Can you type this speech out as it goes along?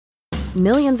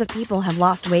Millions of people have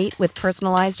lost weight with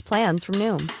personalized plans from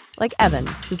Noom. Like Evan,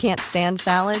 who can't stand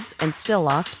salads and still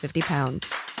lost 50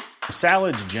 pounds.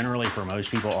 Salads generally for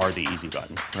most people are the easy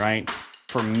button, right?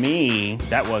 For me,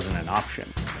 that wasn't an option.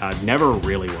 I never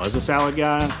really was a salad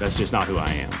guy. That's just not who I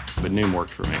am. But Noom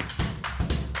worked for me.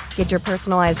 Get your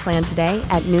personalized plan today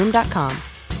at Noom.com.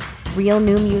 Real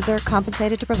Noom user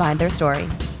compensated to provide their story.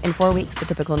 In 4 weeks, the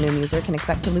typical Noom user can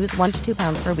expect to lose 1 to 2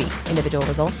 pounds per week. Individual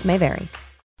results may vary.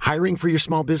 Hiring for your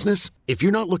small business? If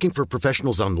you're not looking for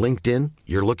professionals on LinkedIn,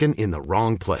 you're looking in the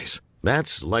wrong place.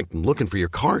 That's like looking for your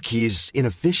car keys in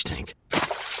a fish tank.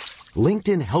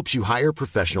 LinkedIn helps you hire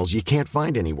professionals you can't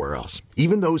find anywhere else,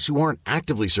 even those who aren't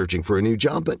actively searching for a new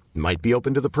job but might be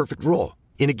open to the perfect role.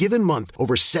 In a given month,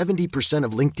 over 70%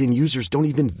 of LinkedIn users don't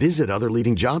even visit other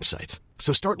leading job sites.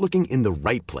 So start looking in the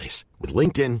right place. With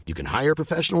LinkedIn, you can hire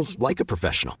professionals like a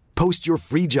professional. Post your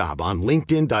free job on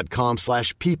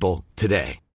linkedin.com/people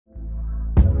today.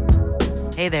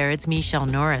 Hey there, it's Michelle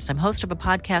Norris. I'm host of a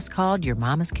podcast called Your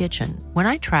Mama's Kitchen. When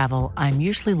I travel, I'm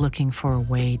usually looking for a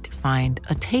way to find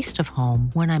a taste of home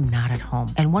when I'm not at home.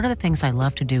 And one of the things I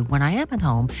love to do when I am at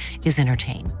home is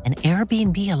entertain. And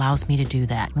Airbnb allows me to do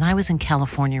that. When I was in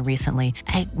California recently,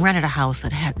 I rented a house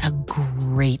that had a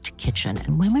great kitchen.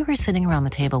 And when we were sitting around the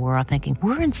table, we were all thinking,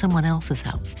 we're in someone else's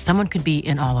house. Someone could be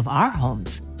in all of our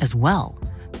homes as well.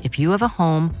 If you have a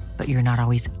home, but you're not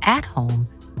always at home,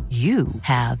 you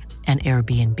have an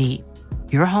Airbnb.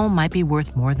 Your home might be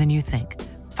worth more than you think.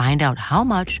 Find out how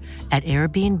much at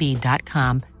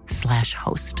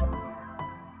airbnb.com/host.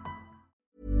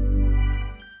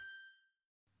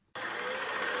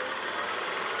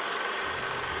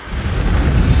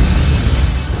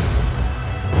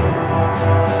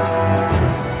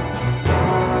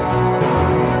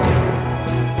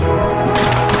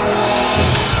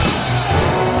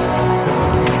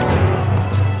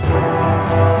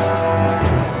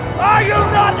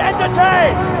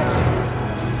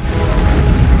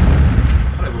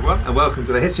 And welcome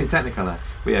to the History and Technicolor.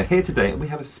 We are here today and we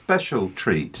have a special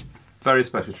treat. Very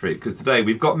special treat, because today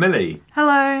we've got Millie.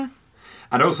 Hello.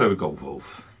 And also we've got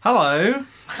Wolf. Hello.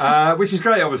 Which is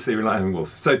great, obviously, we like having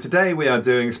Wolf. So today we are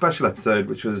doing a special episode,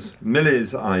 which was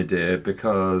Millie's idea,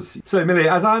 because... So Millie,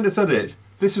 as I understood it,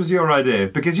 this was your idea,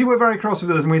 because you were very cross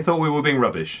with us and we thought we were being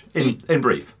rubbish, in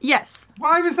brief. Yes.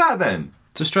 Why was that then?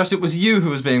 To stress it was you who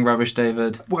was being rubbish,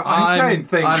 David. Well, I don't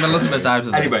think... I'm a little bit out of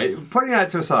this. Anyway, putting that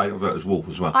to a side, although it was Wolf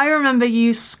as well. I remember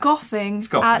you scoffing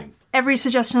at every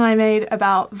suggestion I made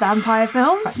about vampire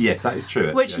films. Yes, that is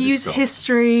true. Which use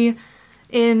history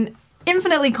in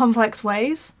infinitely complex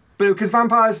ways. But because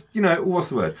vampires, you know, what's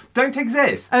the word? Don't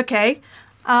exist. Okay.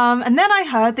 And then I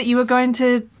heard that you were going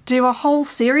to do a whole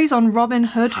series on Robin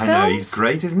Hood films. I know, he's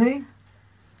great, isn't he?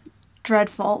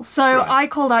 Dreadful. So I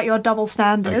called out your double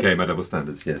standard. Okay, my double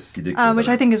standards, yes. You did which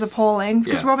I think is appalling,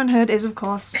 because Robin Hood is, of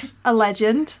course, a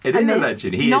legend. It is a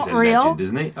legend. He is a legend,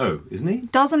 isn't he? Oh, isn't he?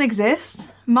 Doesn't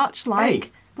exist, much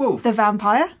like the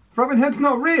vampire. Robin Hood's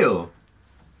not real.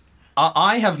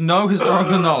 I have no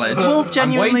historical knowledge. Wolf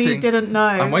genuinely didn't know.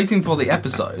 I'm waiting for the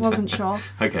episode. Wasn't sure.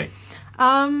 Okay.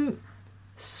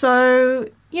 So,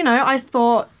 you know, I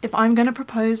thought if I'm going to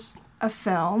propose a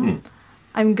film,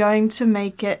 I'm going to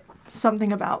make it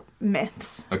something about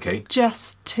myths. Okay.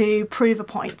 Just to prove a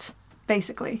point,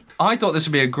 basically. I thought this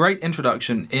would be a great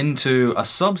introduction into a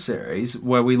sub-series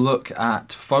where we look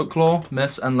at folklore,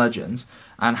 myths and legends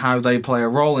and how they play a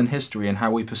role in history and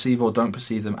how we perceive or don't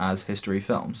perceive them as history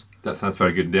films. That sounds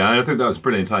very good. Yeah, I think that was a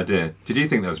brilliant idea. Did you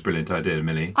think that was a brilliant idea,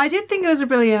 Millie? I did think it was a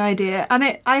brilliant idea.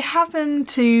 And I happened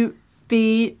to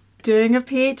be doing a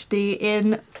PhD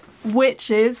in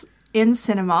witches in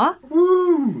cinema.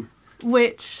 Woo!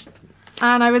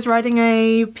 And I was writing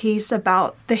a piece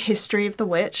about the history of the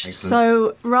witch. Excellent.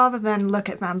 So rather than look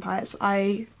at vampires,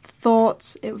 I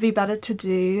thought it would be better to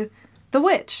do The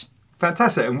Witch.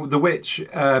 Fantastic. And The Witch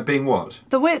being what?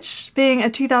 The Witch being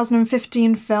a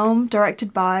 2015 film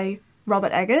directed by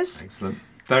Robert Eggers. Excellent.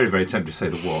 Very, very tempted to say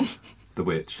The What? The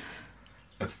Witch.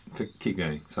 Keep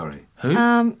going, sorry. Who?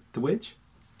 The Witch?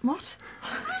 What?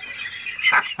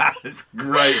 It's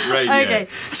great radio. Okay,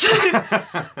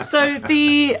 so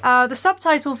the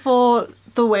subtitle for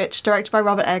The Witch, directed by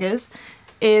Robert Eggers,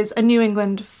 is a New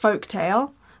England folk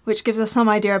tale, which gives us some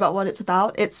idea about what it's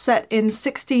about. It's set in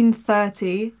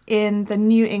 1630 in the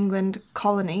New England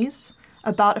colonies,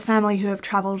 about a family who have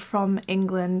travelled from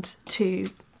England to,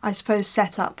 I suppose,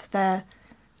 set up their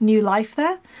new life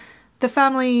there. The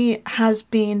family has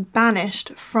been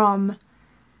banished from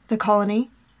the colony,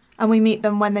 and we meet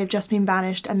them when they've just been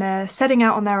banished and they're setting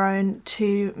out on their own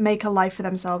to make a life for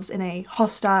themselves in a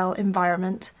hostile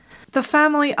environment. The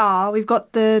family we've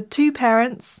got the two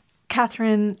parents,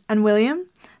 Catherine and William.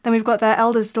 Then we've got their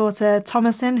eldest daughter,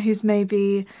 Thomasin, who's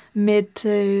maybe mid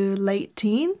to late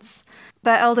teens.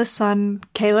 Their eldest son,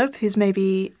 Caleb, who's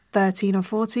maybe 13 or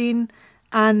 14.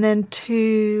 And then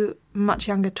 2 much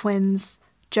younger twins,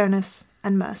 Jonas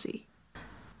and Mercy.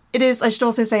 It is, I should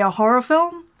also say, a horror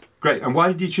film. Great. And why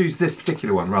did you choose this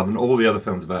particular one rather than all the other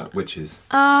films about witches?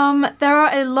 There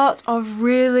are a lot of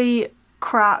really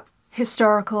crap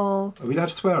historical... Are we allowed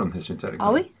to swear on History and Technicolor?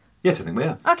 Are we? Yes, I think we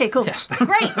are. Okay, cool. Yes.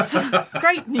 Great.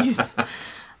 Great news.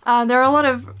 There are a lot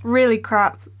of really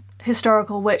crap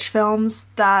historical witch films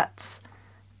that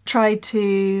try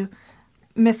to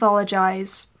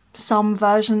mythologize some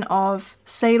version of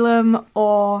Salem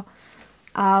or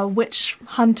witch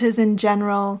hunters in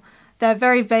general. They're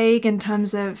very vague in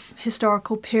terms of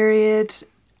historical period.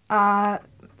 A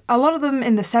lot of them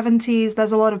in the 70s,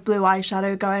 there's a lot of blue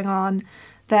eyeshadow going on.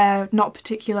 They're not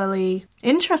particularly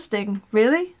interesting,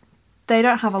 really. They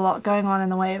don't have a lot going on in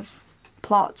the way of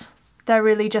plot. They're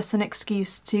really just an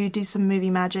excuse to do some movie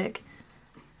magic,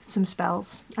 some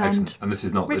spells, Excellent. And this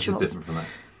is not, rituals. This is different from that.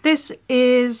 This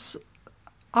is,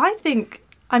 I think,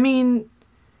 I mean,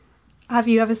 have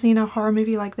you ever seen a horror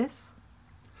movie like this?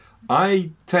 I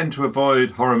tend to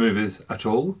avoid horror movies at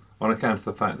all on account of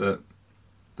the fact that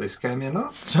they scare me a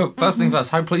lot. So, first thing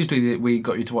first, how pleased are you that we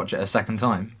got you to watch it a second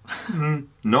time?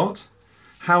 Not?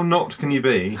 How not can you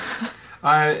be?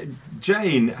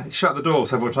 Jane shut the door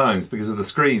several times because of the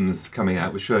screams coming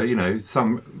out, which were, you know,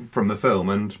 some from the film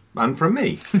and from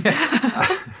me. Yes.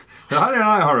 I don't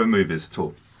like horror movies at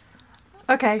all.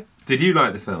 Okay. Did you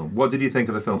like the film? What did you think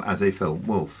of the film as a film,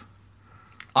 Wolf?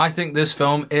 I think this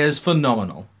film is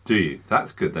phenomenal. Do you?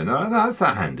 That's good then. That's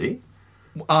that handy.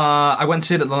 I went to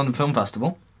see it at the London Film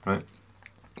Festival. Right.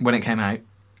 When it came out.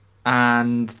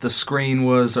 And the screen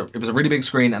was a really big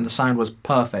screen and the sound was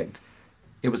perfect.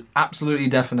 It was absolutely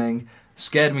deafening,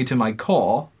 scared me to my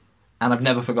core, and I've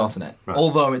never forgotten it. Right.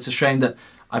 Although it's a shame that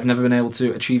I've never been able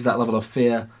to achieve that level of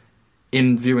fear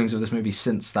in viewings of this movie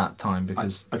since that time,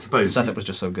 because I suppose the setup was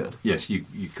just so good. Yes, you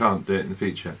can't do it in the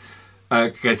future.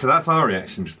 Okay, so that's our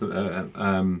reaction to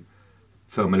the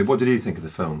film. And what did you think of the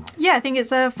film? Yeah, I think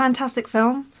it's a fantastic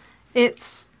film.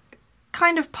 It's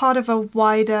kind of part of a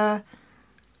wider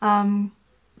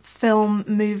film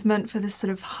movement for this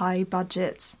sort of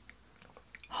high-budget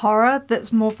horror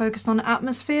that's more focused on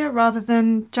atmosphere rather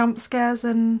than jump scares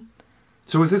and...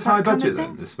 So was this that high kind of budget then,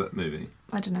 thing? this movie?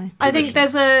 I don't know. I think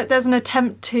there's an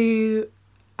attempt to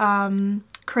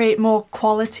create more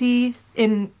quality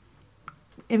in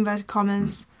inverted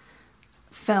commas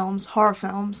films, horror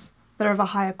films that are of a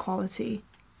higher quality.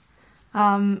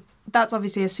 That's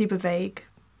obviously a super vague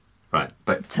Right,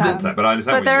 but term. but I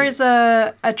understand. But there is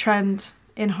a trend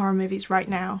in horror movies right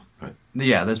now. Right.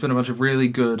 Yeah, there's been a bunch of really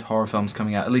good horror films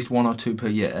coming out, at least 1 or 2 per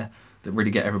year, that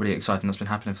really get everybody excited, and that's been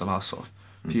happening for the last sort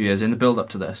of few years in the build-up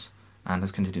to this, and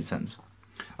has continued since.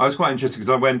 I was quite interested because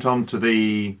I went on to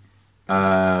the...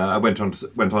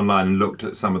 went online and looked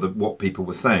at some of what people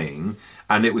were saying,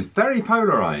 and it was very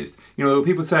polarised. You know, there were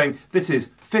people saying, this is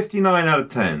 59 out of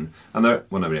 10, and well,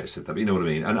 nobody actually said that, but you know what I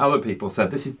mean. And other people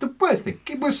said, this is the worst thing.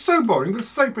 It was so boring, it was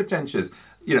so pretentious.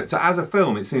 You know, so as a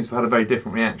film, it seems to have had a very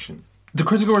different reaction. The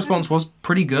critical response was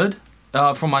pretty good,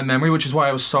 from my memory, which is why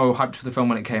I was so hyped for the film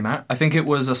when it came out. I think it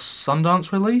was a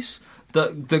Sundance release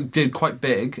that did quite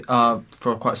big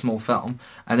for quite a small film,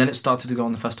 and then it started to go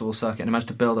on the festival circuit, and it managed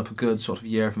to build up a good sort of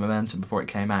year of momentum before it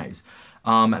came out.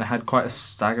 And it had quite a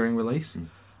staggering release.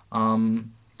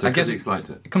 So I guess critics liked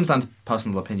it. It comes down to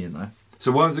personal opinion, though.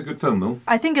 So why was it a good film, Mil?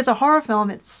 I think as a horror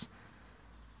film, it's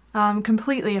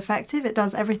completely effective. It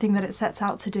does everything that it sets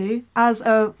out to do. As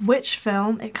a witch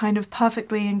film, it kind of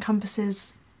perfectly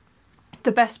encompasses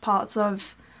the best parts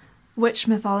of witch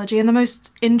mythology and the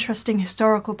most interesting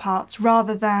historical parts,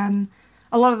 rather than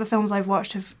a lot of the films I've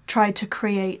watched have tried to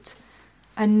create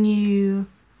a new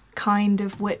kind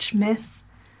of witch myth.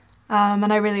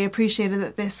 And I really appreciated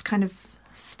that this kind of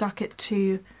stuck it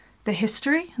to the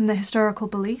history and the historical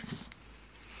beliefs,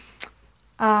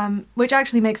 which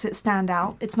actually makes it stand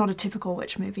out. It's not a typical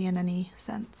witch movie in any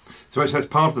sense. So actually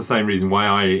that's part of the same reason why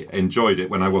I enjoyed it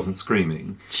when I wasn't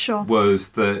screaming. Sure. Was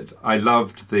that I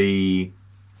loved the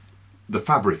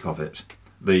fabric of it,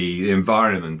 the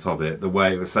environment of it, the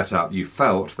way it was set up. You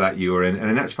felt that you were in...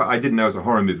 And in actual fact, I didn't know it was a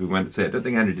horror movie we went to see it. I don't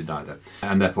think Henry did either.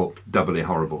 And therefore, doubly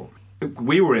horrible.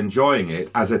 We were enjoying it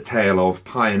as a tale of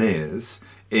pioneers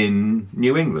in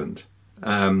New England.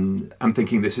 I'm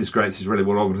thinking this is great, this is really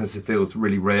well organised, it feels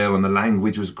really real, and the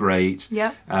language was great.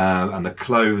 Yeah. And the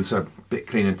clothes are a bit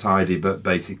clean and tidy, but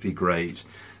basically great.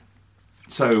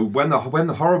 So when the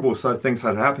horrible things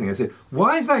started happening, I said,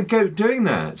 "Why is that goat doing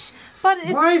that? But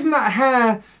Why isn't that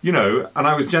hare?" And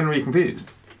I was generally confused.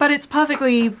 But it's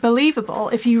perfectly believable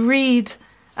if you read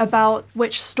about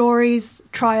witch stories,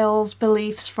 trials,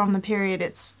 beliefs from the period.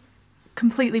 It's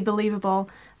completely believable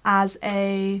as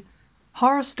a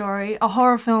horror story, a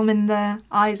horror film in the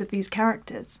eyes of these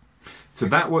characters. So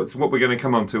that's what we're going to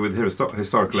come on to with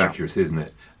historical accuracy, isn't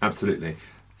it? Absolutely.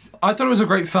 I thought it was a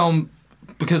great film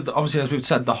because, obviously, as we've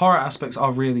said, the horror aspects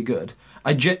are really good.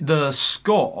 The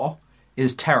score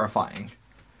is terrifying.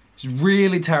 It's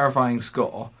really terrifying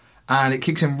score, and it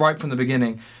kicks in right from the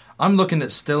beginning. I'm looking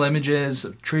at still images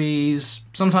of trees,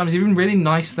 sometimes even really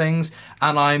nice things,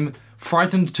 and I'm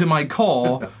frightened to my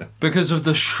core because of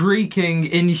the shrieking,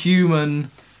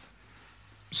 inhuman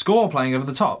score playing over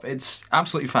the top. It's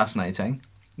absolutely fascinating.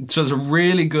 So there's a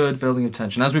really good building of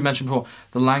tension. As we mentioned before,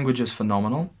 the language is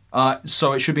phenomenal.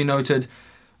 So it should be noted,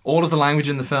 all of the language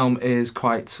in the film is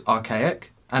quite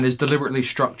archaic and is deliberately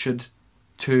structured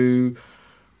to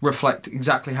reflect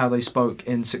exactly how they spoke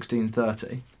in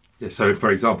 1630. Yeah, so,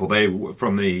 for example,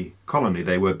 from the colony,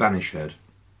 they were banished.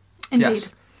 Indeed. Yes.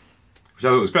 Which I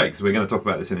thought was great, because we're going to talk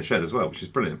about this in a shed as well, which is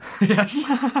brilliant. Yes.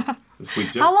 A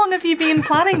sweet joke. How long have you been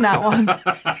planning that one?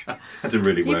 I didn't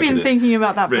really work You've been thinking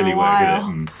about that for really a while.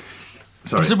 work at it.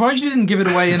 Sorry. I'm surprised you didn't give it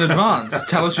away in advance.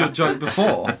 Tell us your joke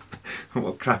before.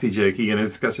 What crappy joke are you going to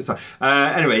discuss this time?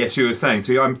 Anyway, yes, you were saying,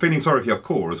 so I'm feeling sorry for your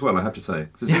core as well, I have to say.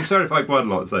 Because it's been terrified quite a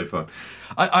lot so far.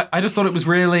 I just thought it was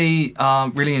really,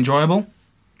 really enjoyable,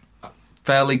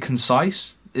 fairly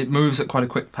concise. It moves at quite a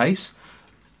quick pace.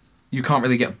 You can't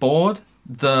really get bored.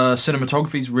 The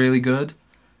cinematography is really good.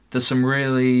 There's some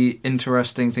really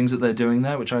interesting things that they're doing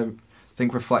there, which I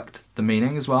think reflect the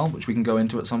meaning as well, which we can go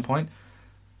into at some point.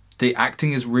 The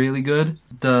acting is really good.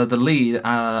 The lead,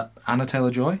 Anya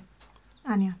Taylor-Joy.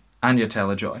 Anya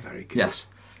Taylor-Joy. Very good. Yes.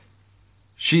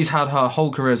 She's had her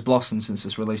whole career's blossomed since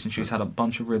this release, and she's had a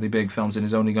bunch of really big films and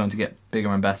is only going to get bigger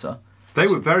and better. They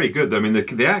were very good, though. I mean,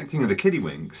 the acting of the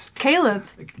Kiddywinks. Caleb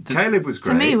Was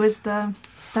great. to me was the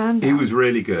standout. He was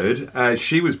really good.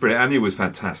 She was brilliant. Anya was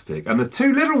fantastic. And the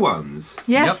two little ones.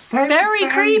 Yes, They're very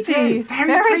creepy. good.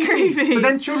 Very creepy. But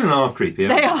then children are creepy.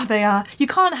 They are. You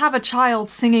can't have a child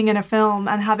singing in a film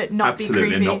and have it not be creepy.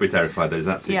 Absolutely, not be terrified. That is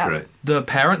absolutely correct. The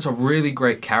parents are really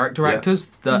great character actors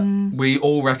that we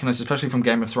all recognise, especially from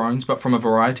Game of Thrones, but from a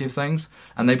variety of things.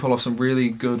 And they pull off some really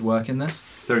good work in this.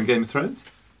 They're in Game of Thrones?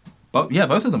 Both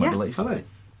of them, I believe. Are they?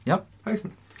 Yep.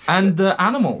 Excellent. And the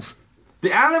animals.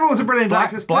 The animals are brilliant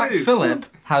actors too. Black Phillip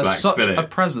has Black such Phillip. a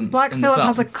presence Black in the Phillip film.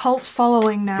 has a cult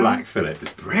following now. Black Phillip is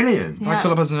brilliant. Yeah. Black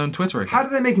Phillip has his own Twitter How account.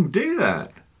 did they make him do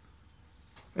that?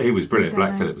 He was brilliant. I don't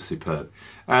Black know. Phillip was superb.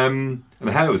 And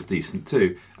the hair was decent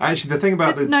too. Actually, the thing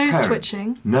about Bit the nose parent-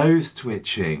 twitching. Nose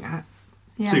twitching.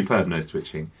 Yeah. Superb nose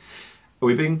twitching. Are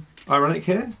we being ironic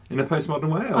here in a postmodern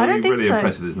way? Or I don't are you think really so.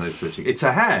 impressed with his nose twitching? It's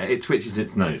a hair. It twitches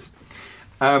its nose.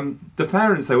 The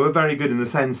parents, they were very good in the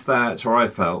sense that, or I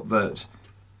felt, that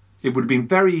it would have been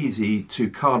very easy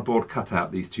to cardboard cut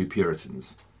out these two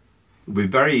Puritans. It would be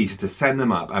very easy to send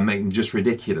them up and make them just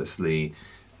ridiculously...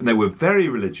 And they were very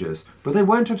religious, but they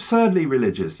weren't absurdly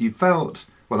religious. You felt...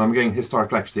 Well, I'm going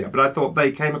historical accuracy, but I thought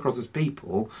they came across as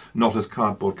people, not as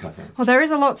cardboard cutouts. Well, there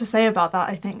is a lot to say about that,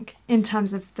 I think, in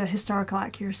terms of the historical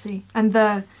accuracy and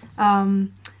the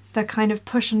kind of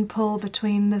push and pull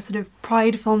between the sort of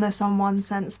pridefulness on one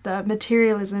sense, the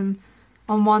materialism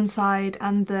on one side,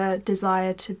 and the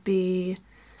desire to be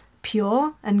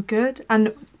pure and good,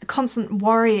 and constant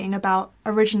worrying about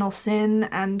original sin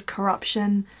and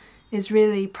corruption is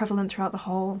really prevalent throughout the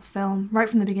whole film, right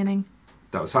from the beginning.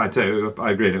 That was fine too.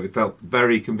 I agree. It felt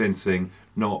very convincing,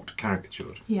 not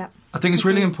caricatured. Yeah. I think it's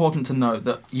really important to note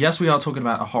that, yes, we are talking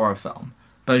about a horror film,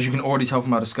 but as you can already tell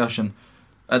from our discussion,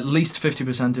 at least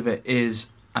 50% of it is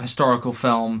an historical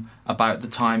film about the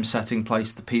time, setting,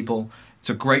 place, the people. It's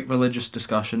a great religious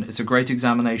discussion. It's a great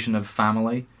examination of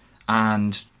family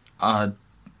and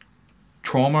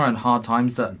trauma and hard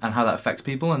times and how that affects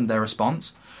people and their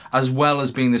response, as well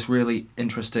as being this really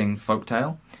interesting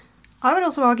folktale. I would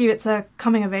also argue it's a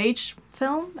coming-of-age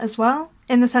film as well,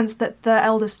 in the sense that the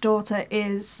eldest daughter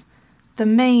is the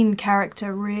main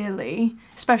character, really.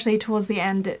 Especially towards the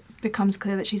end, it becomes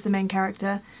clear that she's the main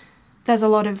character. There's a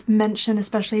lot of mention,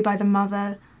 especially by the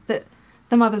mother, that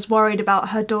the mother's worried about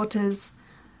her daughter's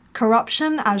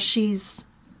corruption as she's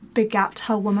begat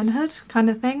her womanhood, kind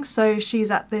of thing. So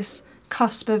she's at this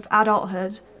cusp of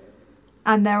adulthood,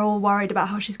 and they're all worried about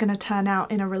how she's going to turn out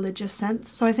in a religious sense.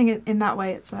 So I think in that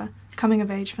way it's a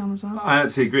coming-of-age film as well. I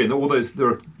absolutely agree. And all those, there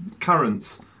are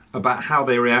currents about how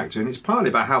they react to it, and it's partly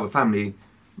about how the family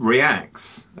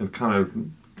reacts and kind of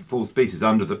full species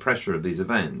under the pressure of these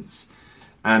events.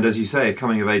 And as you say, a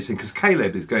coming of age thing, because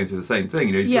Caleb is going through the same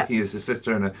thing. He's looking at his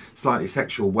sister in a slightly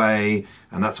sexual way,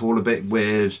 and that's all a bit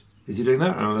weird. Is he doing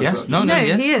that? Yes. No,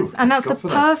 he is. And that's the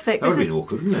perfect... That would have been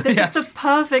awkward, wouldn't it? This is the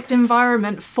perfect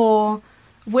environment for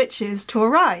witches to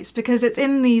arise, because it's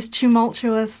in these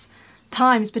tumultuous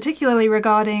times, particularly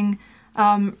regarding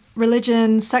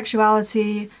religion,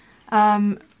 sexuality,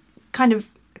 kind of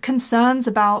concerns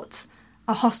about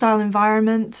a hostile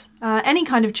environment, any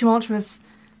kind of tumultuous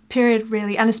period,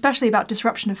 really, and especially about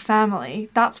disruption of family.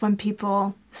 That's when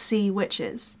people see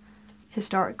witches,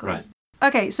 historically. Right.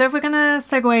 Okay, so if we're going to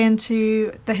segue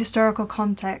into the historical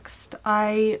context,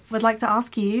 I would like to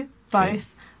ask you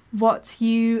both what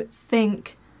you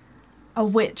think a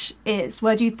witch is.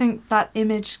 Where do you think that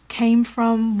image came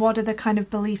from? What are the kind of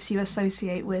beliefs you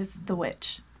associate with the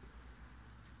witch?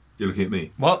 You're looking at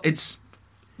me. Well, it's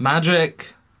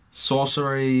magic,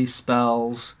 sorcery,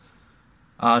 spells.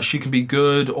 She can be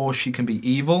good or she can be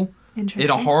evil. Interesting. In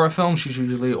a horror film, she's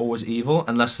usually always evil,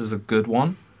 unless there's a good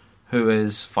one who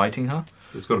is fighting her.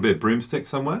 There's got to be a broomstick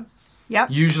somewhere. Yep.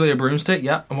 Usually a broomstick,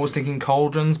 yeah. I'm always thinking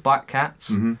cauldrons, black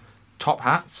cats, top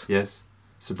hats. Yes.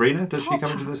 Sabrina, does she Top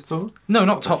come into the hats. store? No,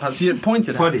 not top hats,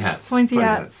 pointed Pointy hats. hats. Pointy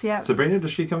hats, yeah. Sabrina,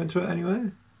 does she come into it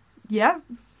anywhere? Yeah.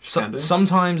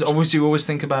 Sometimes, obviously, you always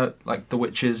think about like the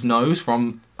witch's nose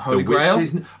from Holy The Grail.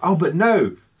 witch's... Oh, but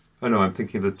no. Oh, no, I'm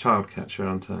thinking of the child catcher,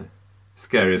 aren't I?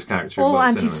 Scariest character in All world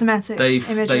anti-Semitic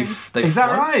imagery. Is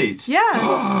that right?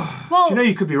 Yeah. Well, Do you know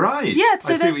you could be right? yeah,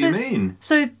 so I see there's what you this. mean.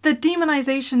 So the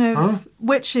demonization of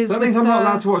witches. That with means I'm not the-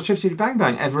 allowed to watch Chitty Chitty Bang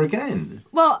Bang ever again.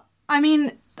 Well, I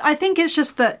mean, I think it's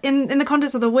just that in the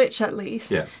context of the witch, at least,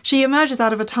 Yeah. she emerges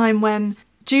out of a time when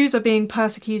Jews are being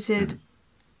persecuted.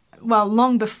 Well,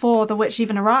 long before the witch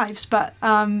even arrives, but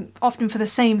often for the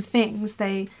same things.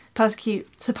 They persecute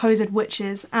supposed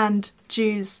witches and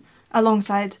Jews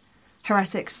alongside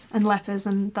heretics and lepers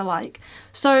and the like.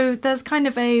 So there's kind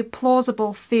of a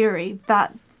plausible theory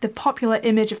that the popular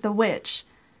image of the witch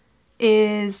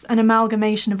is an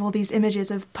amalgamation of all these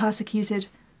images of persecuted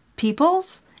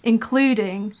peoples,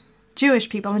 including Jewish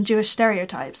people and Jewish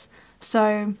stereotypes.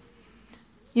 So,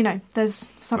 you know, there's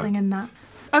something in that.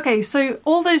 Okay, so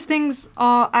all those things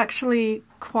are actually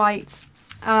quite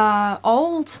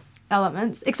old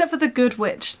elements, except for the Good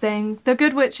Witch thing. The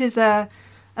Good Witch is a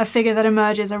figure that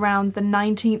emerges around the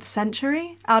 19th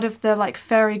century out of the like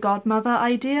fairy godmother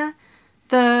idea.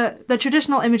 The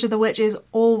traditional image of the witch is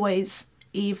always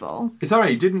evil. It's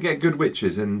alright, you didn't get good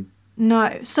witches in...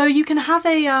 No. So you can have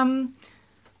a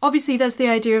obviously there's the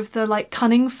idea of the like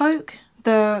cunning folk,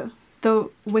 the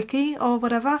wiki or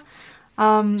whatever.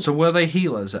 So were they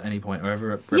healers at any point, or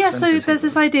ever Yeah, so represented as there's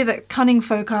this healers? idea that cunning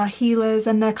folk are healers,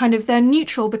 and they're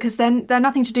neutral because they're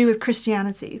nothing to do with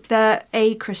Christianity. They're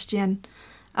a Christian.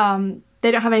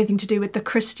 They don't have anything to do with the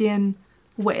Christian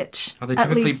witch. Are they at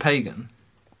typically least. pagan?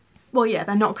 Well, yeah,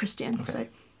 they're not Christian. Okay.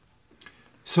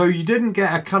 So you didn't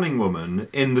get a cunning woman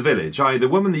in the village, i.e. the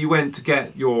woman that you went to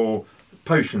get your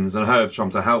potions and herbs from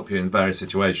to help you in various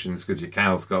situations because your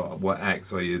cow's got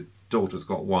X or your daughter's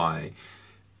got Y.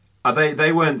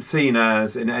 They weren't seen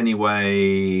as in any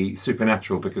way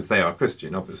supernatural because they are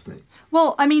Christian, obviously.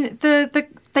 Well, I mean,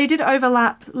 they did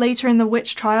overlap later in the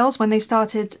witch trials when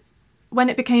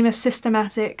it became a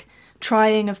systematic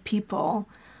trying of people.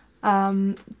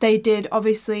 They did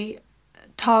obviously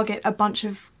target a bunch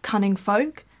of cunning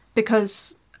folk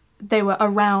because they were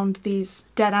around these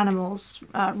dead animals,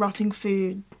 rotting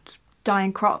food,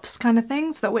 dying crops kind of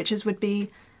things that witches would be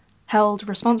held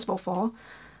responsible for.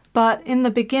 But in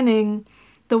the beginning,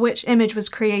 the witch image was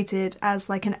created as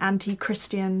like an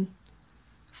anti-Christian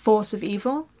force of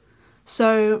evil.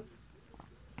 So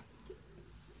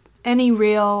any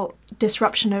real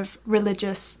disruption of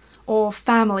religious or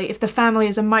family, if the family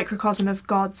is a microcosm of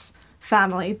God's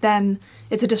family, then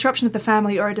it's a disruption of the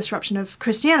family or a disruption of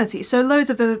Christianity. So loads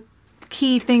of the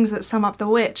key things that sum up the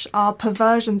witch are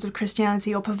perversions of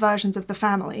Christianity or perversions of the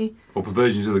family. Or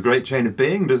perversions of the great chain of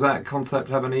being. Does that concept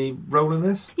have any role in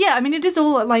this? Yeah, I mean, it is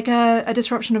all like a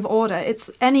disruption of order.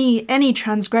 It's any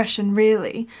transgression,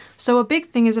 really. So a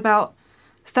big thing is about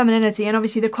femininity, and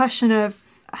obviously the question of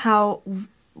how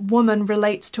woman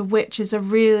relates to witch is a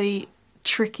really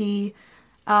tricky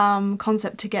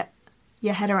concept to get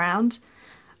your head around.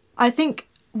 I think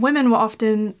women were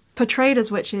often portrayed as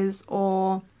witches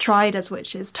or tried as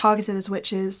witches, targeted as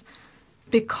witches,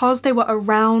 because they were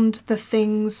around the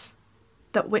things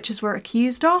that witches were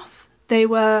accused of. They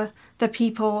were the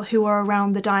people who were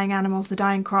around the dying animals, the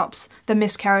dying crops, the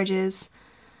miscarriages.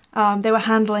 They were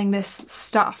handling this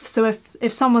stuff. So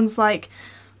if someone's like,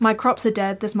 my crops are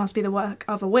dead, this must be the work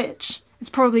of a witch, it's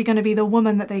probably going to be the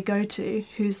woman that they go to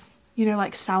who's,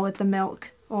 like soured the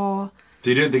milk or...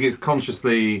 So you don't think it's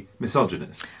consciously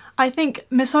misogynist? I think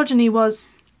misogyny was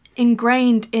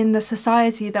ingrained in the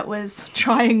society that was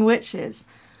trying witches.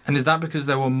 And is that because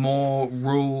there were more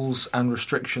rules and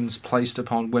restrictions placed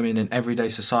upon women in everyday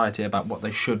society about what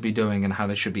they should be doing and how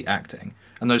they should be acting?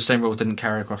 And those same rules didn't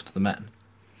carry across to the men?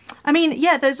 I mean,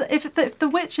 yeah, if the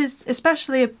witch is,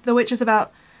 especially if the witch is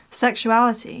about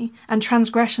sexuality and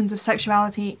transgressions of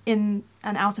sexuality in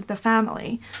and out of the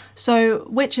family. So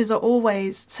witches are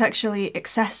always sexually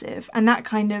excessive, and that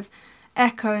kind of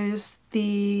echoes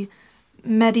the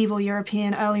medieval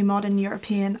European, early modern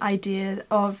European idea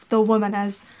of the woman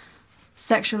as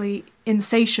sexually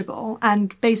insatiable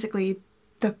and basically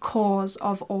the cause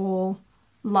of all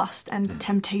lust and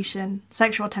temptation,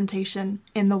 sexual temptation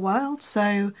in the world.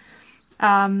 So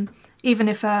even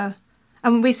if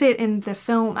and we see it in the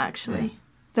film actually,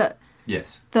 that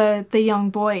yes, the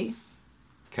young boy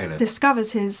Caleb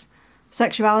discovers his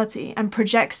sexuality and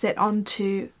projects it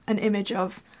onto an image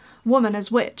of woman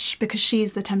as witch because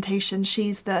she's the temptation,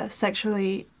 she's the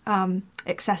sexually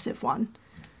excessive one.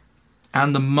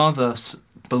 And the mother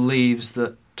believes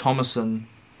that Thomasin,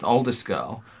 the oldest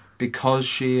girl, because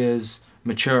she is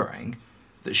maturing,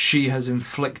 that she has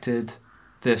inflicted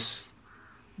the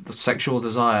sexual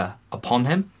desire upon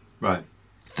him. Right.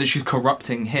 That she's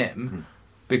corrupting him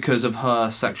because of her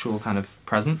sexual kind of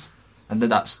presence, and that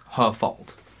that's her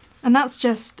fault. And that's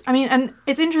just, I mean, and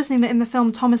it's interesting that in the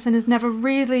film Thomasin is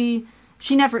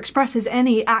she never expresses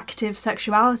any active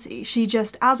sexuality. She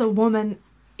just, as a woman,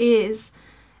 is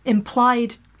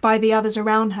implied by the others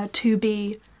around her to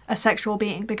be a sexual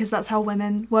being because that's how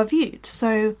women were viewed.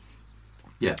 So,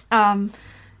 yeah.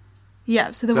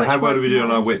 So the so witch how well did we do more.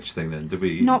 on our witch thing then? Did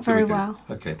we? Not did very we go- well.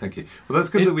 Okay, thank you. Well, that's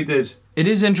good that we did. It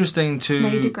is interesting No,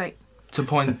 you did great. to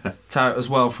point out as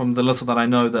well from the little that I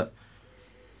know that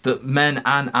men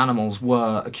and animals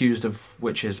were accused of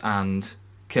witches and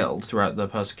killed throughout the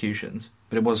persecutions,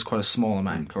 but it was quite a small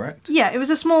amount, correct? Yeah, it was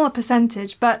a smaller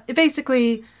percentage, but it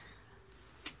basically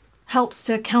helps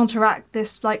to counteract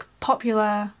this like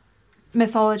popular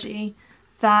mythology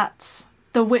that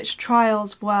the witch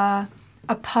trials were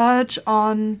a purge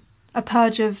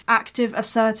of active,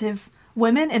 assertive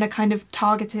women in a kind of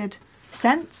targeted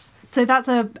sense. So that's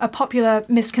a popular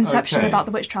misconception about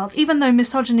the witch trials, even though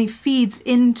misogyny feeds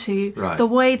into the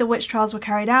way the witch trials were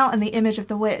carried out and the image of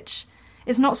the witch.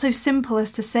 It's not so simple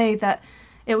as to say that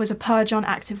it was a purge on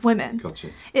active women. Gotcha.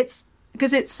 It's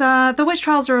because the witch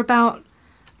trials are about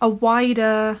a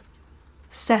wider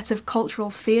set of cultural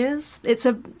fears. It's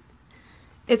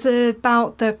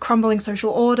about the crumbling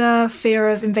social order, fear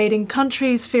of invading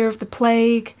countries, fear of the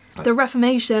plague, the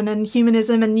Reformation and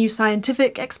humanism and new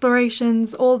scientific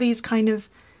explorations. All these kind of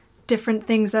different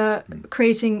things are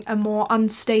creating a more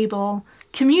unstable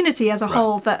community as a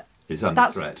whole that is under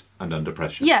threat and under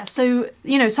pressure. Yeah, so,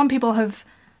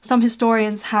 some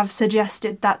historians have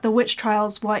suggested that the witch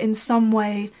trials were in some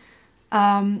way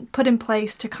put in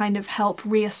place to kind of help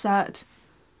reassert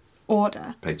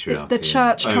order. Patriarchy. It's the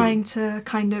church trying to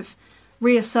kind of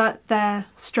reassert their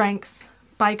strength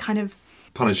by kind of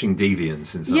punishing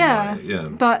deviants in some way. Yeah,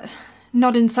 but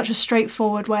not in such a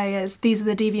straightforward way as these are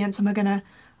the deviants and we're going to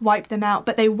wipe them out,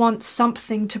 but they want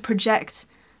something to project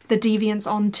the deviants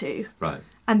onto. Right.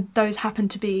 And those happen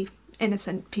to be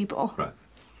innocent people. Right.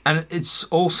 And it's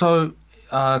also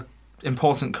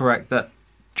important, correct, that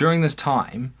during this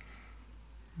time,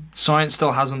 science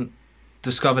still hasn't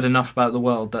discovered enough about the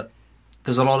world that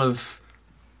there's a lot of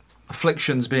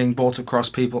afflictions being brought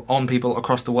on people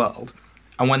across the world.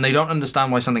 And when they don't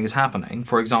understand why something is happening,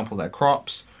 for example, their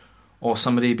crops, or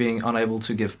somebody being unable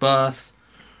to give birth,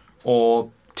 or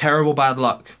terrible bad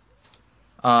luck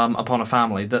upon a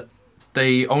family, that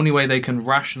the only way they can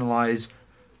rationalise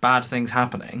bad things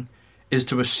happening is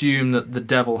to assume that the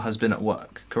devil has been at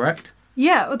work, correct?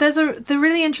 Yeah, well, the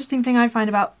really interesting thing I find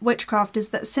about witchcraft is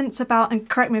that since about, and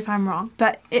correct me if I'm wrong,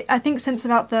 but I think since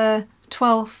about the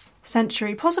 12th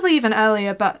century, possibly even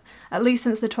earlier, but at least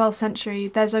since the 12th century,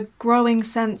 there's a growing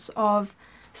sense of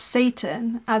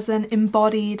Satan as an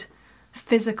embodied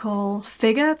physical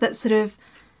figure that sort of,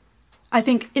 I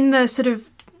think in the sort of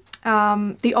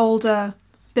the older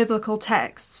biblical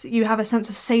texts, you have a sense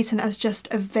of Satan as just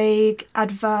a vague,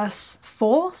 adverse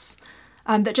force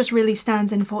that just really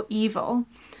stands in for evil.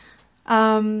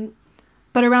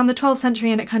 But around the 12th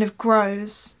century, and it kind of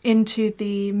grows into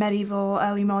the medieval,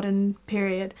 early modern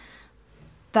period,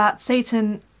 that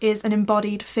Satan is an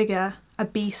embodied figure, a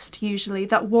beast usually,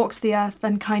 that walks the earth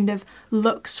and kind of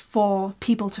looks for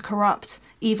people to corrupt,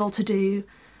 evil to do,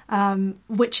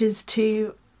 witches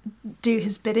to do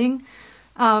his bidding.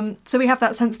 So we have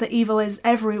that sense that evil is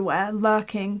everywhere,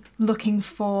 lurking, looking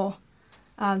for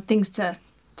things to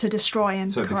destroy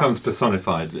and So it corrupt. becomes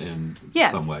personified in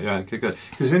some way. Yeah, okay, good.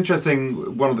 It's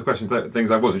interesting, one of the things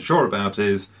I wasn't sure about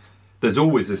is there's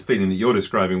always this feeling that you're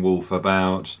describing, Wolf,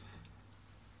 about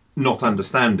not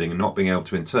understanding and not being able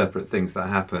to interpret things that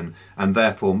happen and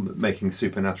therefore making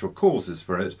supernatural causes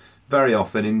for it, very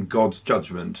often in God's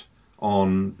judgment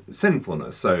on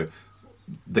sinfulness. So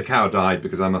the cow died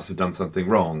because I must have done something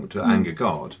wrong to anger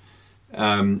God.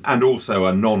 And also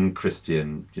a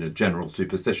non-Christian, general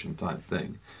superstition type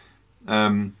thing.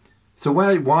 So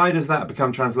why does that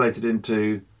become translated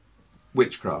into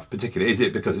witchcraft particularly? Is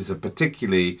it because it's a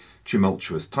particularly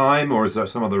tumultuous time, or is there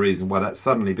some other reason why that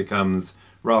suddenly becomes,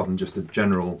 rather than just a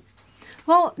general...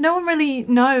 Well, no one really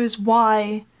knows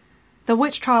why the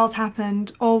witch trials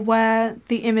happened or where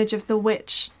the image of the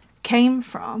witch came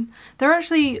from. There are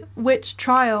actually witch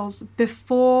trials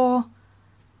before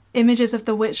images of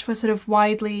the witch were sort of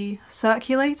widely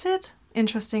circulated,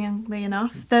 interestingly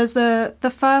enough. There's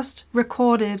the first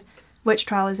recorded witch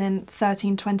trial is in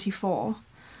 1324,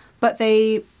 but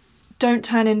they don't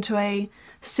turn into a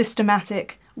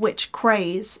systematic witch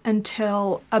craze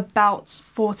until about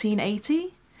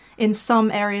 1480 in some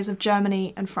areas of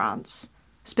Germany and France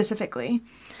specifically.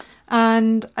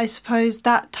 And I suppose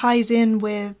that ties in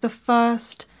with the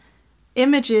first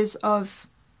images of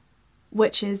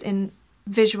witches in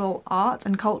visual art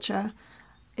and culture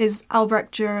is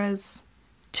Albrecht Dürer's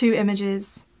two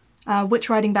images, Witch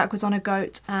Riding Backwards on a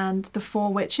Goat and The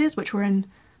Four Witches, which were in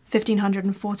 1500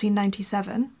 and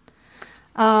 1497.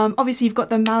 Obviously, you've got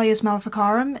the Malleus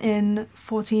Maleficarum in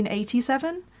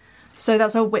 1487. So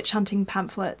that's a witch hunting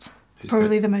pamphlet,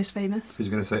 probably the most famous. Who's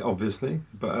going to say obviously,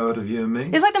 but out of you and me?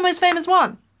 It's like the most famous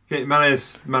one.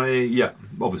 Okay, yeah,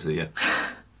 obviously, yeah.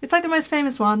 It's like the most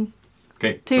famous one.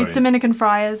 Okay, to Dominican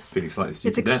friars. Feeling slightly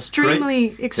stupid.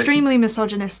 It's extremely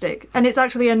misogynistic, and it's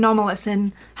actually anomalous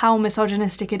in how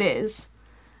misogynistic it is.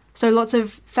 So lots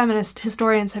of feminist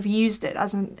historians have used it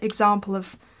as an example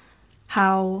of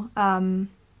how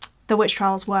the witch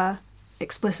trials were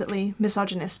explicitly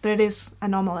misogynist, but it is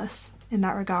anomalous in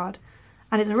that regard.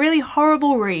 And it's a really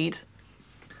horrible read.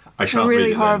 I shan't read it.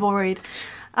 Really horrible read.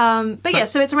 So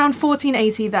it's around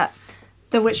 1480 that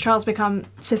the witch trials become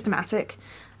systematic.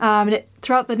 And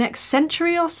throughout the next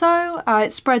century or so,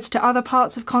 it spreads to other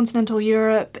parts of continental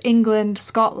Europe, England,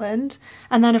 Scotland.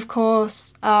 And then, of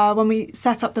course, when we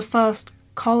set up the first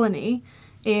colony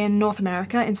in North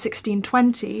America in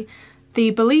 1620, the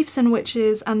beliefs in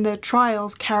witches and the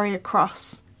trials carry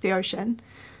across the ocean.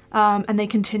 And they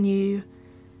continue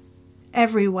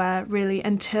everywhere, really,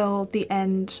 until the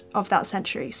end of that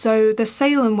century. So the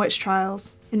Salem witch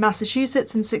trials in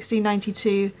Massachusetts in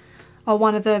 1692 are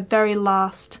one of the very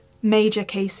last major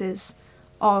cases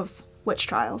of witch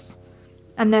trials.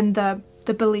 And then the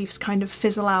beliefs kind of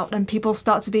fizzle out and people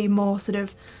start to be more sort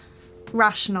of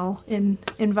rational, in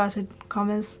inverted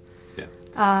commas.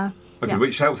 Yeah.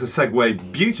 Which helps us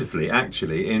segue beautifully,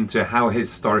 actually, into how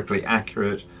historically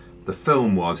accurate the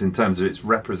film was in terms of its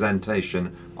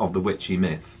representation of the witchy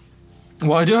myth.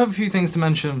 Well, I do have a few things to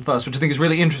mention first, which I think is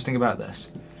really interesting about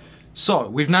this. So,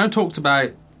 we've now talked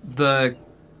about the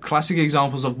classic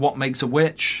examples of what makes a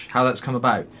witch, how that's come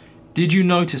about. Did you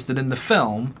notice that in the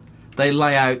film, they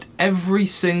lay out every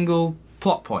single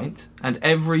plot point and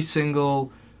every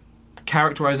single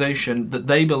characterization that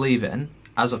they believe in,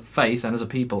 as a faith and as a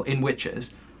people, in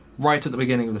witches, right at the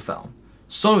beginning of the film,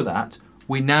 so that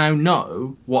we now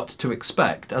know what to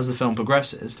expect as the film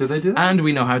progresses. Do they do that? And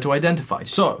we know how to identify.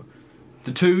 So,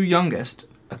 the two youngest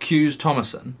accuse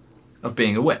Thomasin of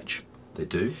being a witch. They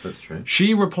do, that's true.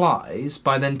 She replies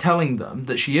by then telling them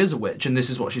that she is a witch and this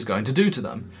is what she's going to do to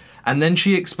them. And then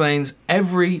she explains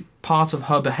every part of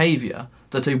her behaviour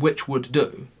that a witch would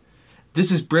do.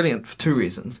 This is brilliant for two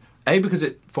reasons. A, because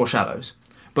it foreshadows,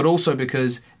 but also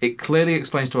because it clearly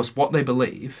explains to us what they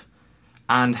believe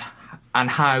and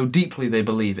how deeply they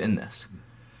believe in this.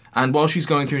 And while she's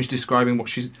going through and she's describing what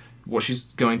she's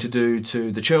going to do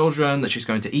to the children, that she's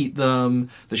going to eat them,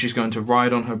 that she's going to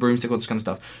ride on her broomstick, all this kind of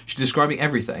stuff, she's describing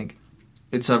everything.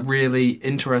 It's a really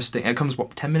interesting... It comes,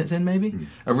 10 minutes in, maybe?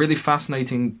 A really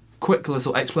fascinating, quick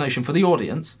little explanation for the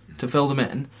audience to fill them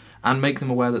in and make them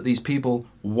aware that these people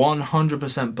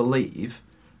 100% believe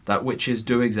that witches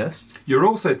do exist. You're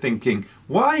also thinking,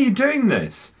 why are you doing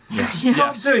this? Yes.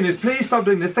 Stop doing this. Please stop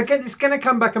doing this. It's going to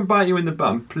come back and bite you in the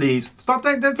bum. Please. Stop.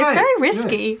 Don't say it. It's very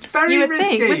risky. It's very you would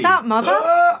risky. think, with that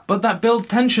mother. But that builds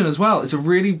tension as well. It's a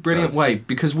really brilliant way,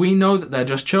 because we know that they're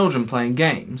just children playing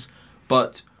games,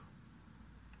 but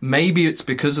maybe it's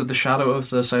because of the shadow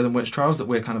of the Salem witch trials that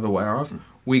we're kind of aware of.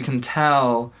 We can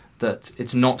tell that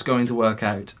it's not going to work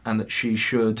out and that she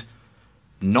should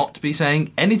not be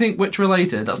saying anything witch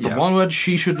related. That's the one word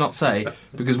she should not say,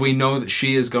 because we know that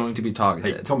she is going to be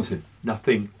targeted. Hey, Thomasin,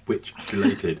 nothing witch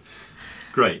related.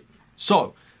 Great.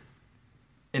 So,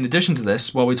 in addition to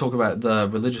this, while we talk about the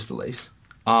religious beliefs,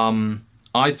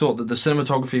 I thought that the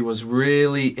cinematography was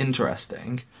really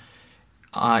interesting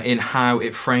in how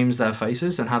it frames their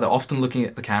faces and how they're often looking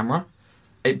at the camera.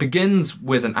 It begins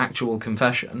with an actual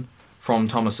confession from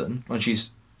Thomasin when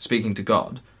she's speaking to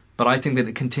God, but I think that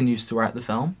it continues throughout the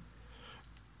film.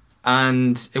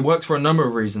 And it works for a number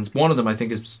of reasons. One of them, I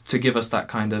think, is to give us that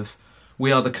kind of,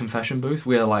 we are the confession booth,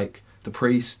 we are like the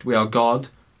priest, we are God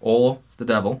or the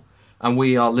devil, and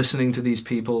we are listening to these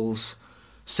people's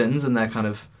sins and their kind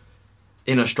of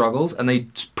inner struggles, and they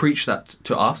preach that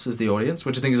to us as the audience,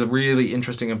 which I think is a really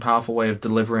interesting and powerful way of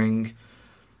delivering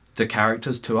the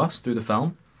characters to us through the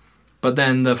film. But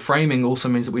then the framing also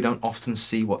means that we don't often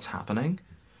see what's happening,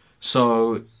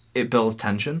 so it builds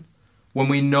tension. When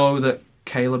we know that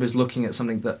Caleb is looking at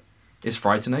something that is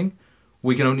frightening,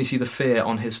 we can only see the fear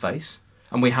on his face,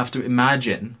 and we have to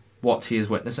imagine what he is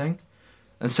witnessing.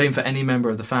 And same for any member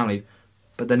of the family.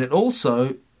 But then it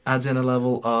also adds in a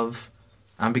level of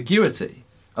ambiguity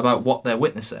about what they're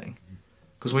witnessing,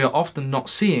 because we are often not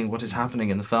seeing what is happening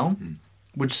in the film,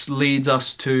 which leads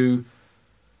us to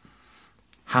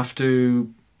have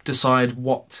to decide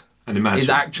what is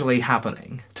actually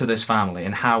happening to this family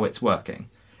and how it's working.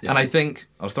 Yeah. And I think,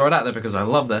 I'll throw it out there because I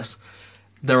love this,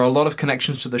 there are a lot of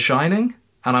connections to The Shining,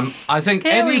 and I think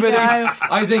Here we go.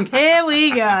 I think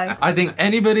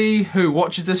anybody who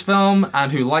watches this film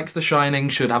and who likes The Shining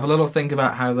should have a little think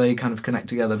about how they kind of connect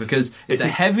together, because it's a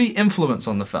heavy influence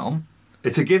on the film.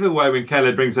 It's a giveaway when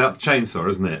Caleb brings out the chainsaw,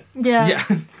 isn't it? Yeah.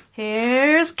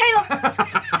 Here's Caleb.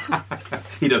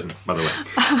 He doesn't, by the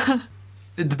way.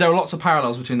 There are lots of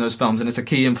parallels between those films, and it's a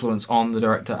key influence on the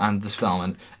director and this film,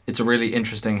 and it's a really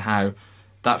interesting how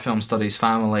that film studies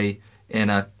family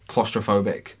in a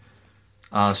claustrophobic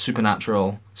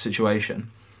supernatural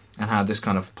situation, and how this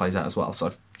kind of plays out as well.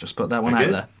 So just put that one out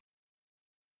there.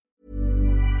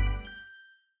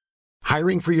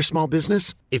 Hiring for your small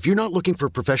business? If you're not looking for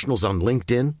professionals on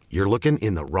LinkedIn, you're looking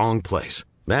in the wrong place.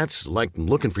 That's like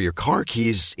looking for your car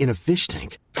keys in a fish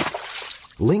tank.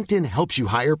 LinkedIn helps you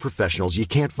hire professionals you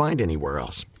can't find anywhere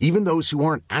else, even those who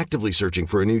aren't actively searching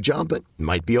for a new job but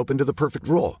might be open to the perfect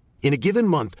role. In a given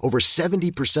month, over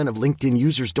 70% of LinkedIn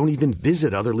users don't even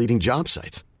visit other leading job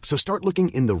sites. So start looking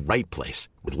in the right place.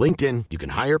 With LinkedIn, you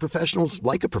can hire professionals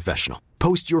like a professional.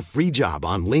 Post your free job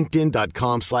on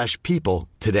linkedin.com/people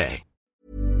today.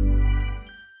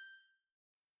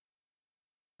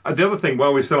 The other thing,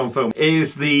 while we're still on film,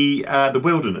 is the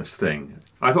wilderness thing.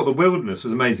 I thought the wilderness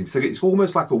was amazing. So it's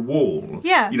almost like a wall.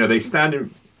 Yeah. You know, they stand in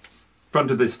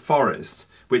front of this forest,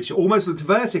 which almost looks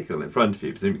vertical in front of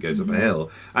you, presumably it goes up a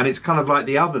hill, and it's kind of like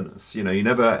the otherness. You know, you're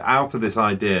never out of this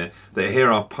idea that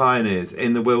here are pioneers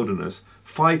in the wilderness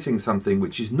fighting something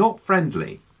which is not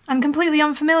friendly. And completely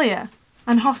unfamiliar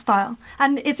and hostile.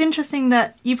 And it's interesting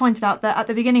that you pointed out that at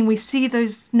the beginning we see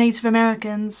those Native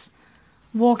Americans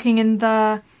walking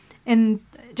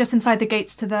just inside the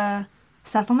gates to the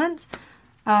settlement.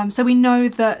 So we know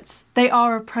that they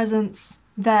are a presence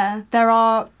there. There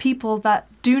are people that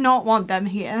do not want them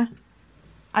here.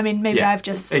 I mean, maybe I've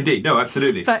just... Indeed, no,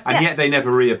 absolutely. Yet they never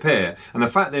reappear. And the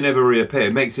fact they never reappear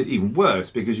makes it even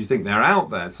worse, because you think they're out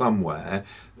there somewhere,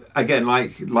 again,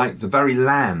 like the very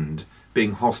land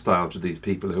being hostile to these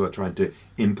people who are trying to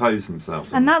impose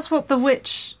themselves. And that's what the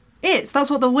witch is. That's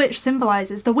what the witch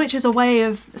symbolises. The witch is a way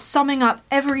of summing up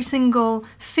every single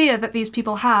fear that these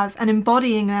people have and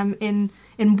embodying them in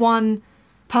one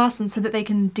person so that they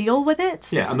can deal with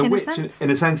it. Yeah, and the witch,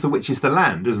 in a sense, the witch is the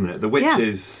land, isn't it? The witch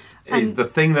is the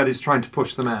thing that is trying to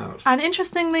push them out. And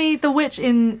interestingly, the witch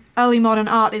in early modern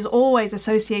art is always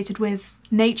associated with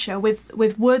nature,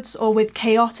 with woods or with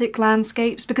chaotic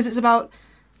landscapes, because it's about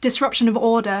disruption of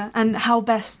order and how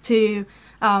best to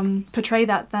portray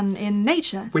that than in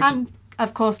nature. And,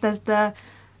 of course, there's the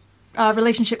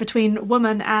relationship between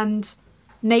woman and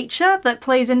nature that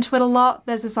plays into it a lot.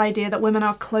 There's this idea that women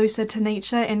are closer to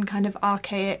nature in kind of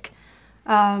archaic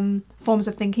forms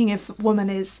of thinking. If woman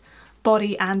is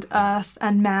body and earth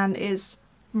and man is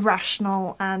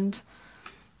rational and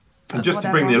just whatever.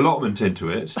 To bring the allotment into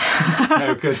it,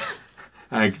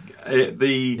 Are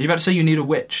you about to say you need a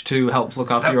witch to help look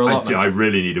after your allotment? I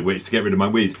really need a witch to get rid of my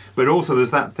weeds. But also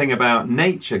there's that thing about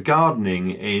nature,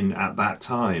 gardening at that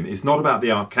time. It's not about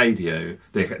the Arcadia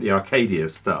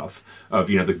stuff of,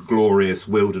 the glorious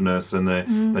wilderness and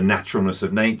the naturalness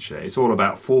of nature. It's all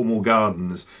about formal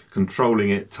gardens,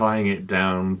 controlling it, tying it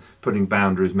down, putting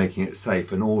boundaries, making it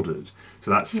safe and ordered.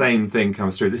 So that same thing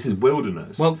comes through. This is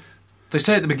wilderness. Well, they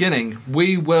say at the beginning,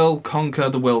 we will conquer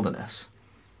the wilderness.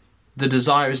 The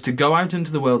desire is to go out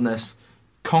into the wilderness,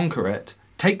 conquer it,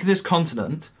 take this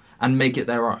continent, and make it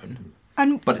their own.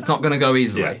 But it's not going to go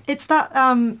easily. Yeah. It's that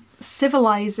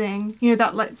civilizing,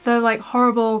 the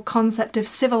horrible concept of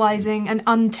civilizing an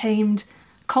untamed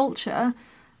culture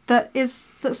that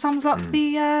sums up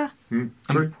the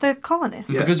colonists.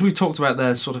 Yeah. Because we talked about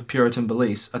their sort of Puritan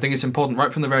beliefs, I think it's important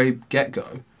right from the very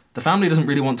get-go. The family doesn't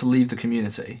really want to leave the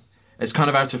community. It's kind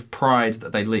of out of pride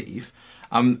that they leave.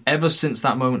 Ever since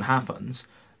that moment happens,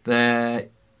 they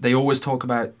always talk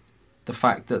about the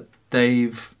fact that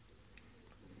they've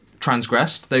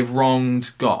transgressed, they've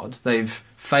wronged God, they've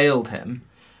failed him,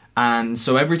 and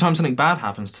so every time something bad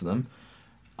happens to them,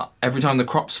 every time the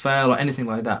crops fail or anything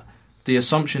like that, the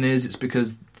assumption is it's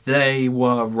because they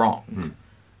were wrong.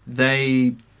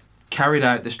 They carried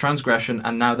out this transgression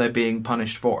and now they're being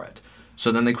punished for it.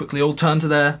 So then they quickly all turn to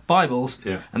their Bibles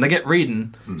and they get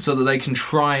reading so that they can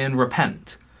try and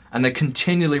repent. And they're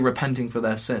continually repenting for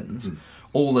their sins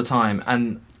all the time.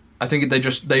 And I think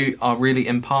they are really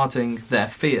imparting their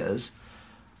fears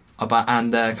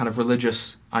and their kind of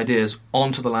religious ideas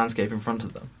onto the landscape in front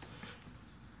of them.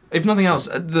 If nothing else,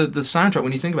 the soundtrack,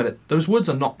 when you think about it, those woods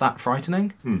are not that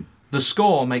frightening. The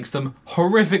score makes them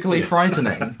horrifically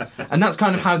frightening. And that's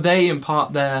kind of how they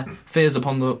impart their fears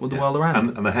upon the world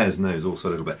around. And the hare's nose also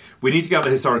a little bit. We need to go to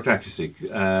historical accuracy.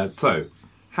 So,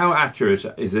 how accurate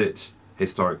is it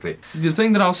historically? The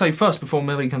thing that I'll say first before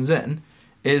Millie comes in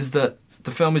is that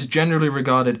the film is generally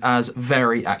regarded as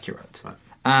very accurate. Right.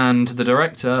 And the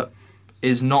director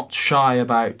is not shy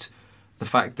about the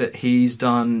fact that he's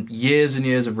done years and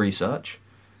years of research,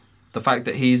 the fact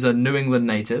that he's a New England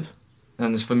native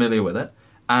and is familiar with it,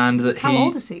 and that How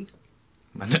old is he?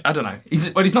 I don't know.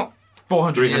 He's not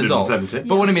 400 years old. But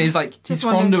what I mean is, he's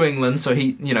from New England, so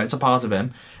he, it's a part of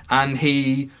him, and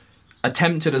he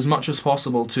attempted as much as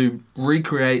possible to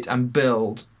recreate and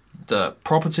build the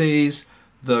properties,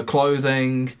 the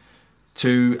clothing,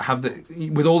 to have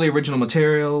with all the original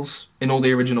materials, in all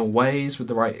the original ways, with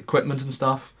the right equipment and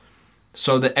stuff,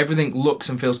 so that everything looks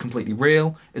and feels completely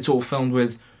real. It's all filmed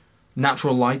with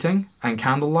natural lighting and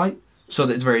candlelight, so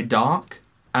that it's very dark,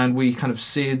 and we kind of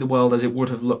see the world as it would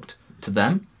have looked to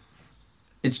them.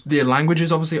 The language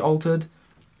is obviously altered,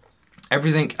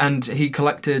 everything, and he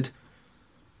collected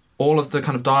all of the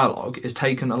kind of dialogue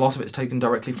a lot of it's taken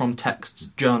directly from texts,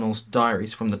 journals,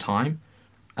 diaries from the time.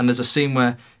 And there's a scene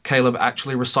where Caleb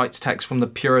actually recites text from the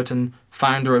Puritan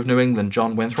founder of New England,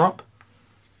 John Winthrop.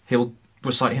 He'll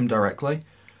recite him directly.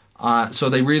 So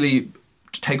they really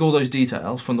take all those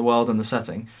details from the world and the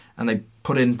setting, and they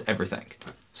put in everything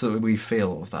so that we feel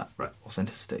all of that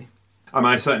authenticity.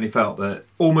 I certainly felt that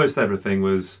almost everything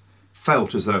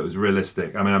felt as though it was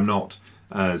realistic. I'm not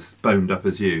as boned up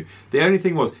as you. The only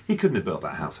thing was, he couldn't have built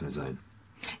that house on his own.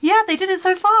 Yeah, they did it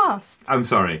so fast. I'm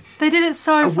sorry. They did it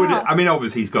so fast.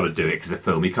 Obviously he's got to do it because it's a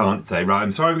film. He can't say, right,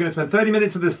 I'm sorry, we're going to spend 30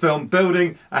 minutes of this film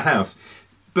building a house.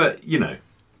 But,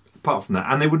 apart from that,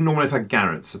 and they wouldn't normally have had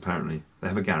garrets, apparently. They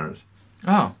have a garret.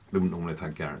 Oh. They wouldn't normally have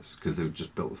had garrets because they would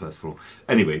just built the first floor.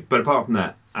 Anyway, but apart from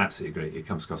that, absolutely agree. It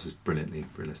comes across as brilliantly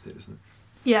realistic, doesn't it?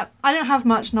 Yeah, I don't have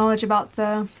much knowledge about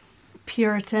the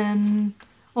Puritan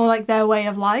or their way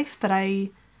of life, but I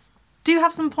do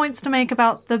have some points to make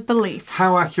about the beliefs.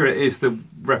 How accurate is the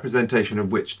representation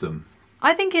of witchdom?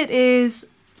 I think it is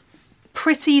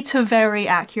pretty to very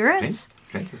accurate.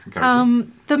 Okay, that's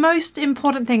encouraging. The most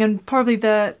important thing, and probably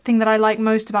the thing that I like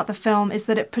most about the film, is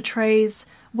that it portrays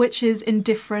witches in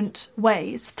different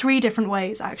ways. 3 different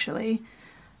ways, actually.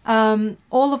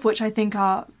 All of which I think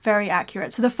are very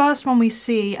accurate. So the first one we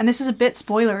see, and this is a bit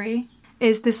spoilery,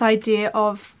 is this idea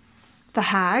of the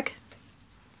hag.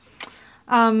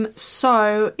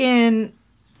 So in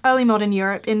early modern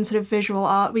Europe, in sort of visual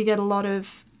art, we get a lot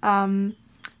of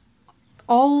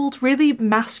old, really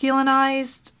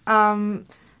masculinized,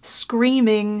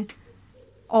 screaming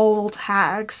old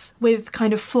hags with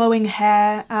kind of flowing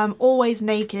hair, always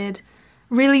naked,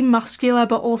 really muscular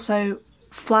but also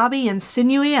flabby and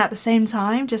sinewy at the same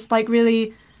time, just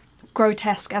really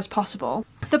grotesque as possible.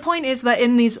 The point is that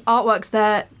in these artworks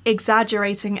they're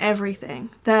exaggerating everything.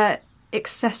 They're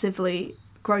excessively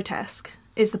grotesque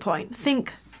is the point.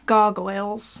 Think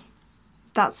gargoyles.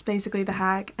 that's basically the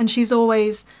hag. And she's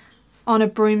always on a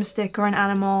broomstick or an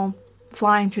animal,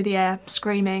 flying through the air,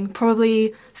 screaming,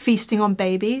 probably feasting on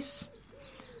babies,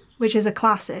 which is a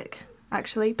classic,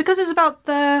 actually, because it's about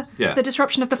the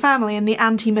disruption of the family and the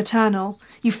anti-maternal.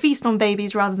 You feast on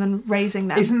babies rather than raising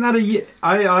them. Isn't that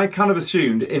I kind of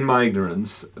assumed, in my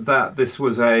ignorance, that this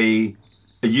was a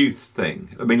youth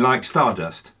thing. I mean, like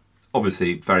Stardust,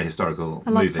 obviously very historical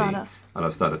movie. Stardust. I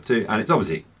love Stardust too, and it's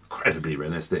obviously incredibly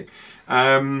realistic.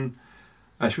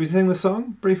 Should we sing the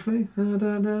song briefly?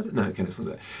 No, okay, it's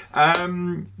not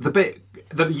that. The bit,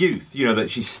 the youth,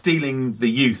 that she's stealing the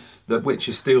youth, that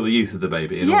witches steal the youth of the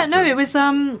baby. It was,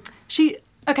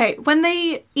 when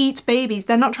they eat babies,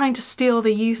 they're not trying to steal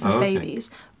the youth of babies,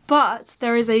 but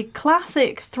there is a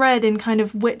classic thread in kind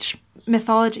of witch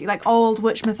mythology, like old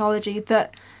witch mythology,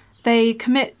 that they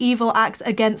commit evil acts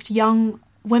against young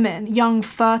women, young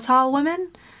fertile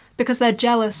women, because they're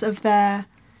jealous of their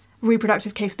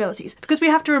reproductive capabilities. Because we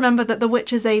have to remember that the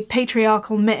witch is a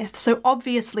patriarchal myth, so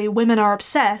obviously women are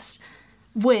obsessed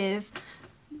with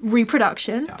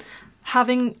reproduction,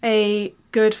 having a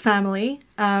good family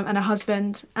and a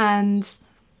husband and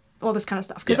all this kind of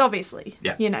stuff. Because obviously.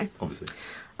 Obviously.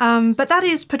 But that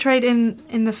is portrayed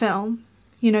in the film.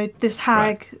 This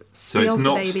hag steals the baby. So it's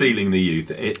not stealing the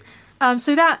youth.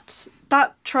 So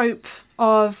that trope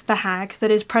of the hag that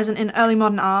is present in early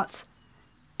modern art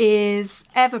is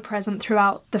ever present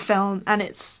throughout the film, and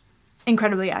it's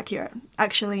incredibly accurate,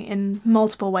 actually, in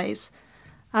multiple ways.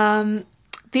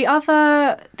 The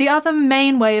other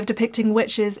main way of depicting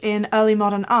witches in early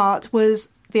modern art was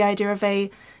the idea of a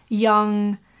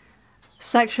young,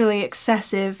 sexually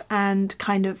excessive and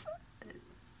kind of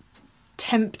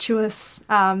tempestuous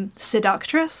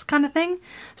seductress kind of thing.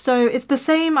 So it's the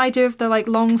same idea of the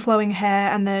long flowing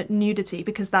hair and the nudity,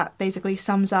 because that basically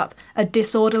sums up a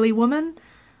disorderly woman.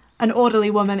 An orderly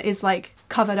woman is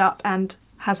covered up and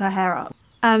has her hair up.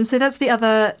 So that's the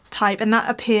other type, and that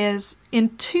appears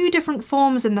in two different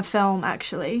forms in the film,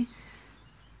 actually.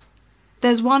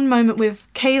 There's one moment with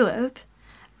Caleb,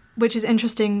 which is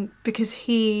interesting because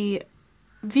he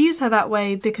views her that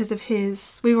way because of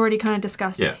we've already kind of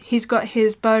discussed, he's got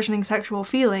his burgeoning sexual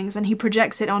feelings and he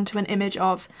projects it onto an image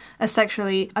of a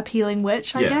sexually appealing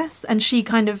witch, I guess, and she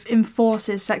kind of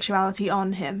enforces sexuality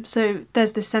on him. So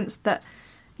there's this sense that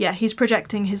he's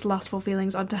projecting his lustful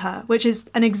feelings onto her, which is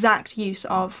an exact use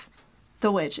of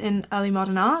the witch in early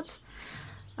modern art.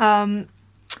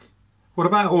 What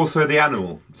about also the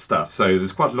animal stuff? So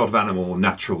there's quite a lot of animal,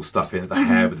 natural stuff here. The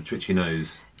hair with the twitchy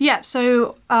nose. Yeah,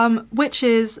 so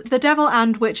witches, the devil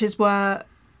and witches were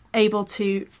able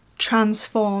to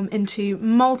transform into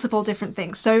multiple different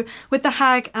things. So with the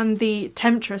hag and the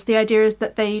temptress, the idea is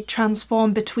that they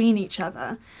transform between each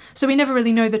other. So we never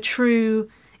really know the true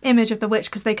image of the witch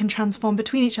because they can transform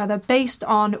between each other based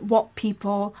on what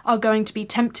people are going to be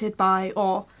tempted by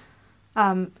or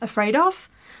afraid of.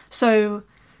 So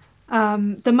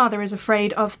the mother is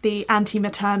afraid of the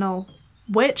anti-maternal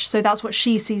witch, so that's what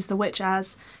she sees the witch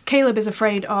as. Caleb is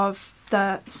afraid of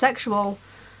the sexual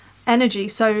energy,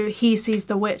 so he sees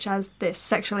the witch as this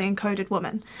sexually encoded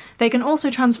woman. They can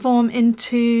also transform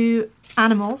into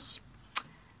animals,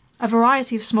 a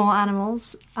variety of small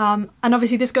animals, and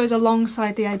obviously this goes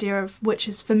alongside the idea of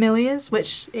witches' familiars,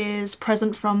 which is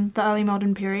present from the early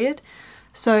modern period.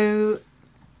 So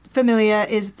familiar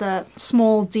is the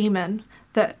small demon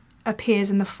that appears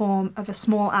in the form of a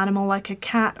small animal like a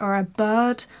cat or a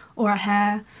bird or a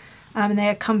hare, and they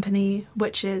accompany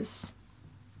witches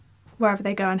wherever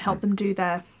they go and help them do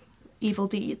their evil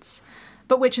deeds.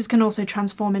 But witches can also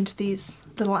transform into these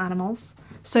little animals.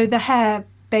 So the hare,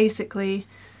 basically,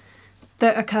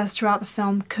 that occurs throughout the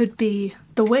film could be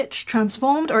the witch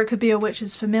transformed, or it could be a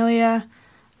witch's familiar.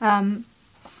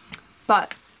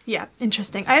 But yeah,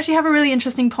 interesting. I actually have a really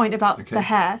interesting point about the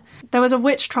hare. There was a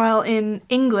witch trial in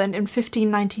England in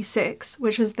 1596,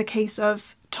 which was the case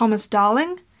of Thomas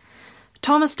Darling.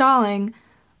 Thomas Darling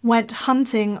went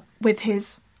hunting with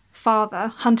his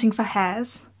father, hunting for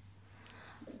hares,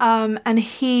 and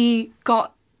he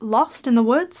got lost in the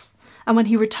woods, and when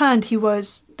he returned he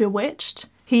was bewitched.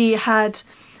 He had,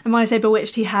 and when I say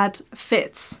bewitched, he had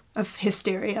fits of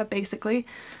hysteria, basically,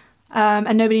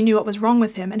 and nobody knew what was wrong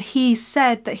with him. And he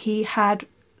said that he had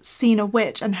seen a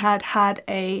witch and had had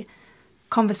a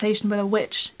conversation with a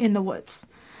witch in the woods.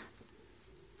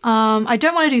 I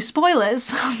don't want to do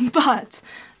spoilers, but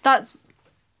that's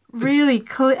really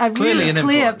clear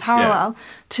parallel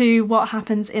to what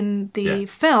happens in the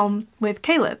film with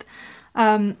Caleb,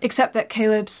 except that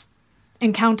Caleb's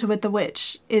encounter with the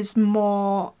witch is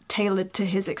more tailored to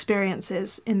his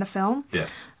experiences in the film.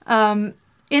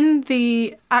 in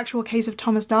the actual case of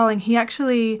Thomas Darling, he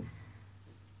actually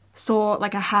saw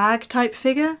like a hag type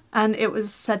figure, and it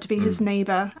was said to be his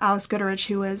neighbour, Alice Gooderidge,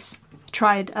 who was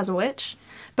tried as a witch.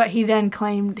 But he then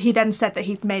said that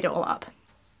he'd made it all up.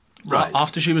 Right.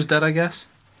 After she was dead, I guess?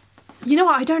 You know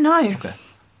what? I don't know. Okay.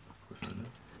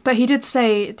 But he did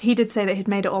say that he'd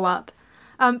made it all up.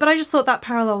 But I just thought that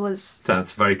parallel was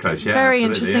That's very close, yeah. very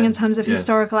absolutely, interesting yeah. in terms of Yeah.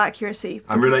 historical accuracy.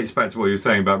 And relates back to what you were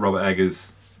saying about Robert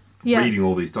Eggers Yeah. reading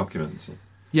all these documents.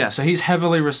 Yeah, so he's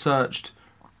heavily researched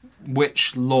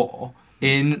witch lore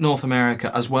in North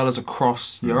America as well as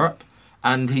across Europe.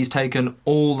 And he's taken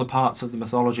all the parts of the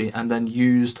mythology and then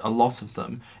used a lot of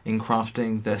them in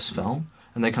crafting this film.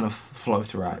 And they kind of flow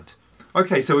throughout.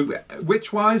 Okay, so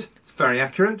witch-wise, it's very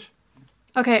accurate.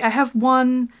 Okay, I have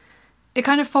one. It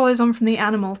kind of follows on from the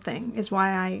animal thing, is why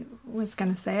I was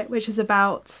going to say it, which is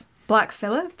about Black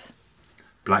Phillip.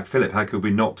 Black Phillip, how could we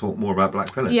not talk more about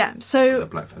Black Phillip? Yeah, so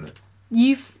Black Phillip.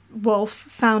 you've, Wolf,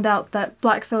 found out that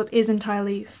Black Phillip is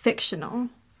entirely fictional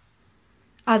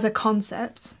as a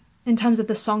concept in terms of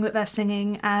the song that they're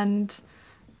singing and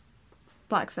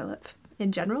Black Phillip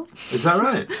in general. Is that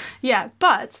right? Yeah,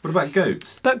 but What about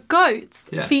goats? goats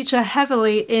Yeah. feature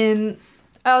heavily in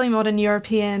early modern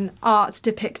European art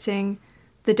depicting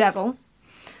the devil.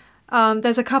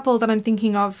 There's a couple that I'm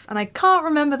thinking of, and I can't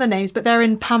remember the names, but they're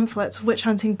in pamphlets, witch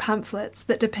hunting pamphlets,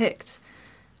 that depict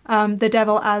the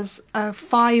devil as a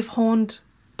 5-horned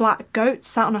black goat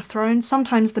sat on a throne.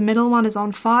 Sometimes the middle one is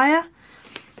on fire,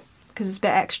 because it's a bit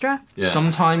extra. Yeah.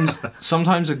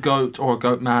 Sometimes a goat or a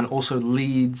goat man also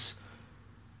leads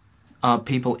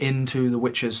people into the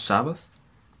witch's Sabbath.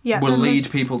 Yeah, Will and lead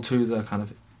there's- people to the kind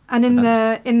of... And in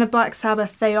events. the Black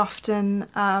Sabbath, they often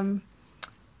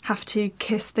have to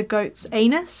kiss the goat's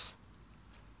anus.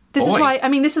 This Boy.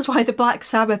 is why the Black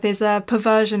Sabbath is a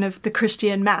perversion of the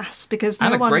Christian Mass, because And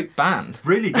no a one. great band.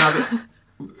 Really? Now that,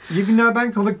 you know a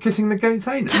band called the Kissing the Goat's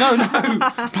Anus? No,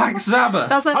 Black Sabbath.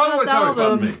 That's their Oh, first sorry, pardon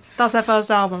album. me. That's their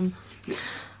first album. It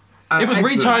was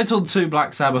Excellent. retitled to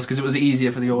Black Sabbath because it was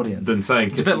easier for the audience. Than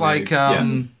saying It's a bit like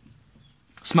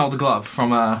Smell the Glove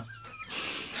from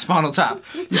Spinal Tap.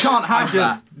 You can't I have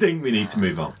just that. think we need to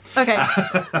move on. Okay,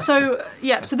 so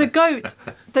the goat,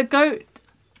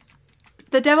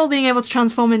 the devil being able to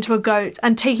transform into a goat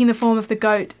and taking the form of the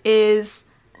goat is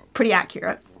pretty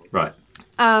accurate. Right.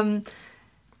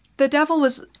 The devil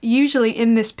was usually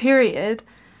in this period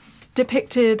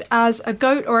depicted as a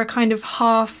goat or a kind of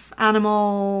half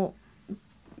animal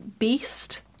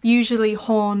beast, usually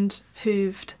horned,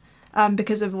 hooved,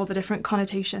 because of all the different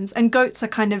connotations. And goats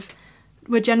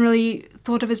were generally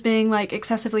thought of as being like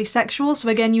excessively sexual. So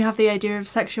again, you have the idea of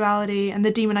sexuality and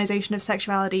the demonization of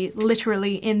sexuality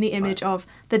literally in the image of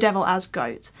the devil as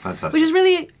goat. Fantastic. Which is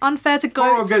really unfair to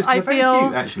goats, goats I are very feel.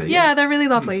 cute, actually, yeah, yeah. they're really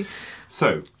lovely.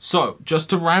 So, So, just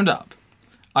to round up,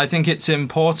 I think it's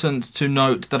important to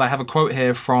note that I have a quote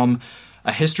here from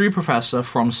a history professor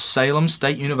from Salem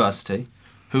State University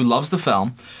who loves the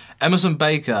film. Emerson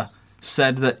Baker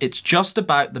said that it's just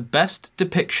about the best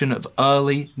depiction of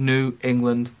early New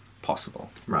England possible.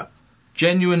 right.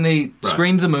 Genuinely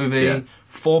screened the movie Yeah.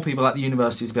 for people at the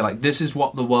university to be like, this is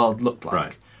what the world looked like.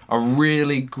 Right. A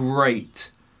really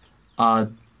great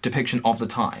depiction of the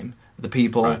time, the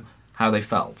people, Right. how they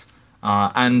felt.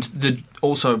 And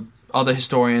also other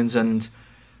historians and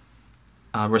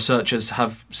researchers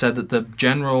have said that the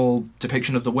general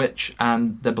depiction of the witch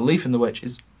and their belief in the witch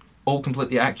is all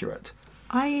completely accurate.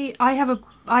 I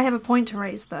have a point to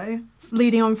raise though,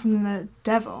 leading on from the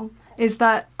devil, is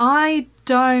that I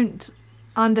don't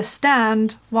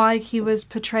understand why he was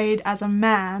portrayed as a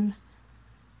man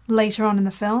later on in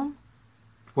the film.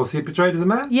 Was he portrayed as a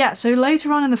man? Yeah, so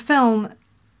later on in the film,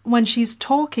 when she's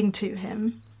talking to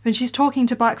him, when she's talking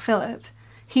to Black Phillip,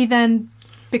 he then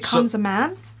becomes So- a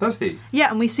man. Does he?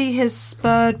 Yeah, and we see his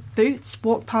spurred boots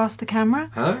walk past the camera,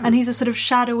 Oh. and he's a sort of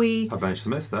shadowy I managed to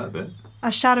miss that a bit.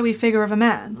 figure of a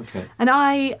man. Okay. And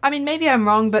I mean, maybe I'm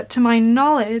wrong, but to my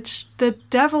knowledge, the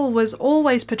devil was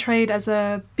always portrayed as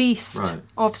a beast Right.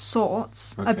 of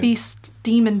sorts, a Okay. beast,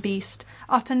 demon beast,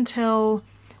 up until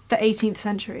the 18th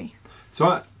century.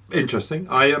 So, interesting.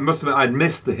 I must admit, I'd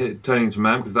missed the hit Turning into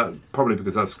Man, probably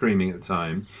because I was screaming at the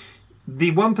time.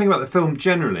 The one thing about the film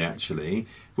generally, actually,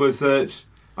 was that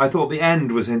I thought the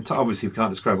end was... obviously, we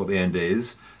can't describe what the end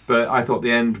is, but I thought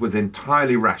the end was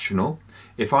entirely rational.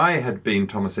 If I had been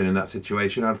Thomasin in that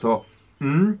situation, I'd have thought,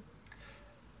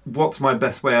 what's my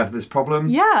best way out of this problem?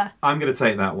 Yeah. I'm going to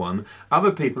take that one.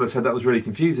 Other people have said that was really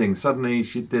confusing. Suddenly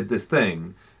she did this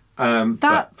thing.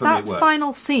 But for me it worked.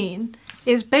 Final scene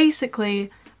is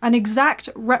basically an exact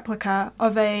replica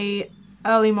of a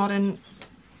early modern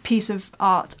piece of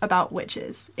art about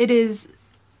witches. It is,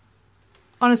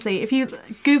 honestly, if you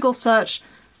Google search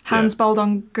Hans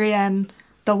Baldung Grien,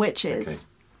 The Witches,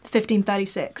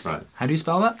 1536. Right. How do you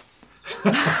spell that?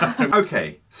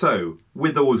 Okay, so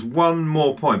there was one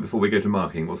more point before we go to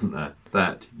marking, wasn't there,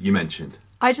 that you mentioned?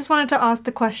 I just wanted to ask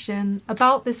the question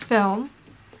about this film.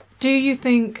 Do you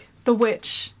think the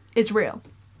witch is real?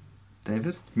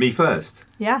 David? Me first.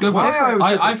 Yeah. Go Why first.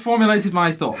 I formulated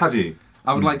my thoughts. Have you?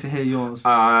 I would like to hear yours.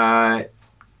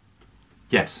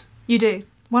 Yes. You do.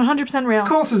 100% real. Of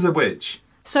course is the witch.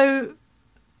 So...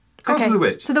 Of course is the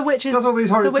witch. So the witch is... Does all these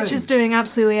horrid the witch things. is doing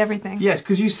absolutely everything. Yes,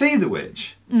 because you see the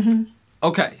witch.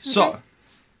 Okay, so...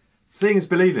 Seeing is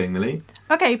believing, Millie.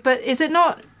 Okay, but is it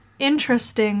not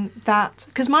interesting that...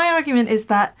 Because my argument is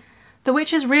that the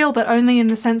witch is real, but only in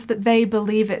the sense that they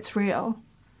believe it's real.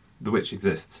 The witch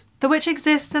exists. The witch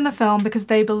exists in the film because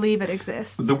they believe it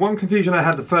exists. The one confusion I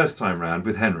had the first time round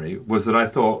with Henry was that I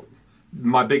thought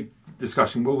my big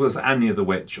discussion was Anya the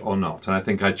witch or not, and I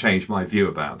think I changed my view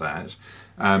about that.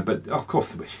 But of course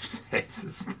the witch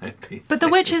exists. But the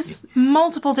witch is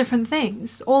multiple different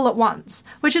things all at once,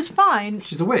 which is fine.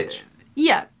 She's a witch.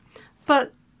 Yeah,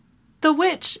 but the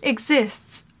witch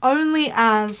exists only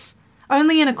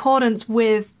in accordance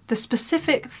with the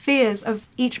specific fears of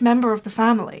each member of the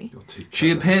family,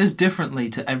 She appears differently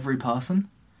to every person.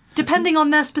 depending on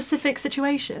their specific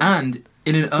situation. And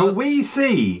in an... But we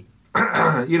see,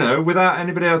 without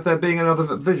anybody out there being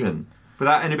another vision,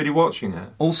 without anybody watching it.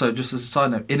 Also, just as a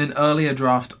side note, in an earlier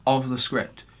draft of the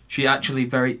script, she actually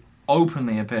very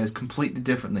openly appears completely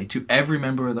differently to every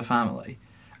member of the family.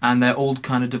 And they're all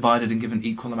kind of divided and given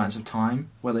equal amounts of time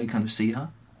where they kind of see her.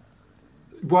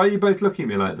 Why are you both looking at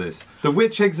me like this? The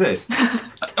witch exists.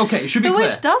 Okay, it should be The clear.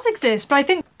 witch does exist, but I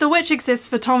think the witch exists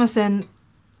for Thomasin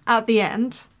at the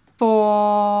end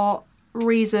for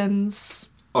reasons.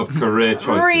 Of career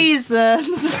choices.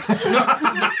 Reasons.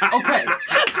 Okay.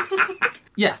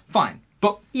 Yeah, fine.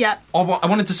 But Yeah. I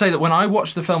wanted to say that when I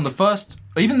watched the film the first,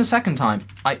 or even the second time,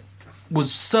 I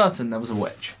was certain there was a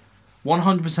witch.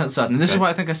 100% certain. And this is Okay. why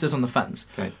I think I sit on the fence.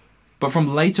 Okay. But from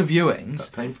later viewings, That's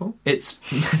painful. it's...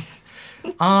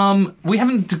 we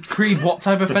haven't decreed what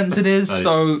type of fence it is,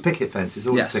 so... Picket fence. It's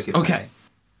always Yes, picket fence.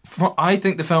 okay. I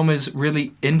think the film is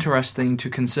really interesting to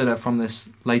consider from this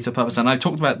later purpose. And I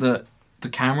talked about the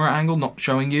camera angle not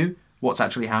showing you what's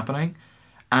actually happening.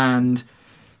 And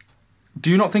do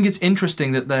you not think it's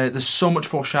interesting that there's so much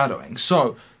foreshadowing?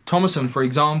 So, Thomasin, for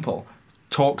example,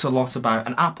 talks a lot about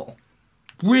an apple.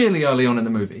 Really early on in the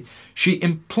movie. She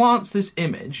implants this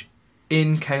image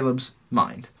in Caleb's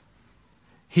mind.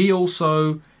 He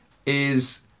also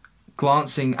is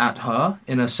glancing at her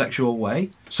in a sexual way.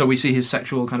 So we see his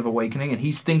sexual kind of awakening, and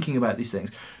he's thinking about these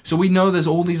things. So we know there's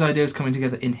all these ideas coming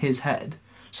together in his head.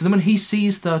 So then when he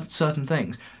sees certain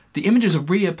things, the images are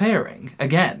reappearing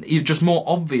again, just more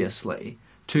obviously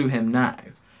to him now.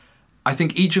 I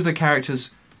think each of the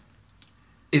characters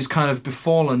is kind of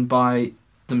befallen by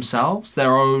themselves,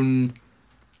 their own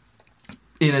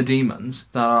inner demons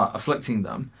that are afflicting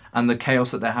them, and the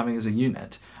chaos that they're having as a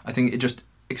unit. I think it just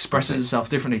expresses itself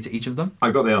differently to each of them.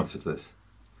 I've got the answer to this.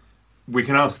 We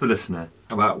can ask the listener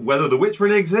about whether the witch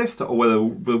really exists or whether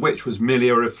the witch was merely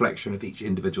a reflection of each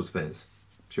individual's fears.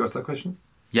 Should you ask that question?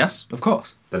 Yes, of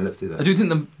course. Then let's do that. I do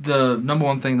think the number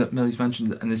one thing that Millie's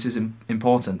mentioned, and this is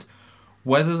important,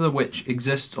 whether the witch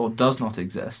exists or does not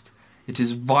exist, it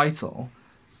is vital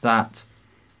that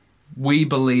we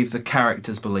believe the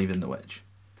characters believe in the witch.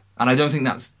 And I don't think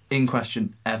that's in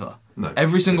question ever. No.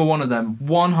 Every single one of them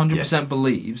 100% Yes.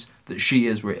 believes that she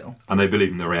is real. And they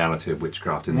believe in the reality of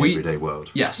witchcraft in the everyday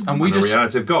world. Yes, and And we the just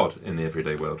reality of God in the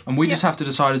everyday world. just have to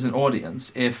decide as an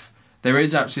audience if there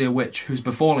is actually a witch who's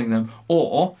befalling them,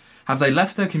 or have they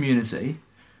left their community,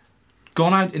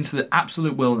 gone out into the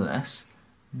absolute wilderness,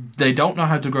 they don't know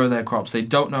how to grow their crops, they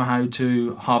don't know how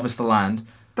to harvest the land.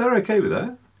 They're okay with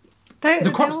that.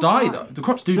 The crops die, though. The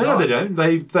crops do die. No, they don't.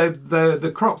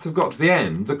 The crops have got to the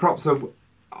end. The crops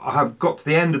have got to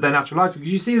the end of their natural life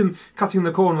because you see them cutting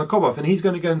the corn and the cob off, and he's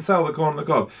going to go and sell the corn and the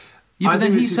cob. Yeah, I but then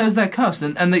think he this is- says they're cursed,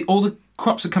 and all the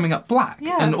crops are coming up black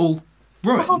Yeah. and all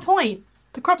That's the whole ruined. point.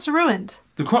 The crops are ruined.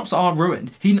 The crops are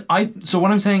ruined. So what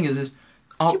I'm saying is Did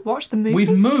you watch the movie?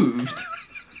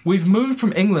 We've moved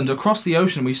from England across the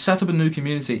ocean. We've set up a new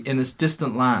community in this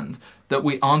distant land that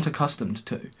we aren't accustomed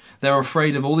to. They're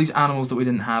afraid of all these animals that we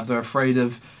didn't have. They're afraid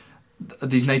of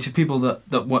these native people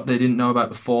that what they didn't know about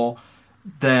before.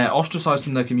 They're ostracized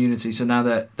from their community, so now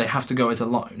they have to go it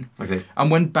alone. Okay. And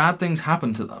when bad things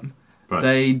happen to them, Right.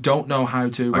 they don't know how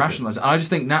to rationalize it. And I just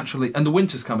think naturally, and the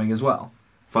winter's coming as well.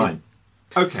 Fine.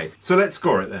 Okay, so let's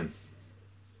score it then.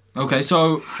 Okay,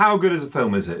 so How good as a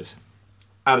film is it?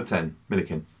 Out of 10,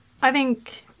 Milliken. I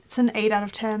think it's an 8 out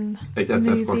of 10 8 out of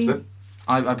 10 for movie. Quantum.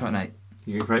 I put an 8.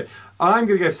 You can create. I'm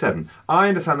going to go for 7. I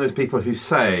understand those people who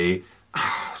say,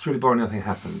 it's really boring, nothing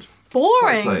happened.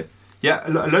 Boring. Honestly. Yeah,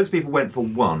 loads of people went for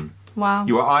 1. Wow.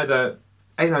 You are either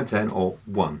 8 out of 10 or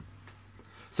 1.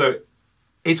 So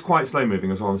it's quite slow moving,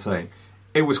 is all I'm saying.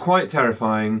 It was quite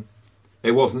terrifying.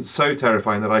 It wasn't so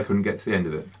terrifying that I couldn't get to the end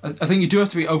of it. I think you do have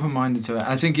to be open-minded to it.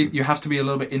 I think you have to be a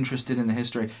little bit interested in the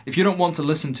history. If you don't want to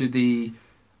listen to the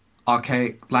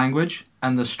archaic language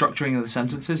and the structuring of the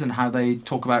sentences and how they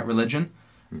talk about religion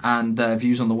and their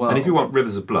views on the world. And if you want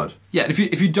rivers of blood. Yeah, if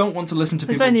you don't want to listen to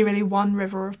There's people... only really one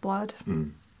river of blood.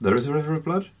 There is a river of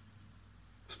blood?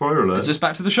 Spoiler alert. It's just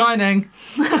back to The Shining.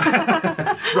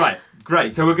 Right,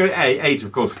 great. So we'll go 8,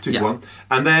 of course, 2 Yeah. to 1.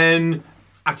 And then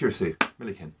accuracy,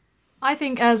 Milliken. I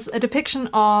think as a depiction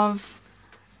of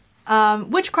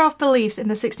witchcraft beliefs in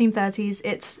the 1630s,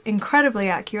 it's incredibly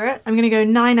accurate. I'm going to go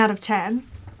 9 out of 10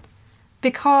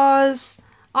 because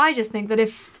I just think that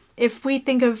if we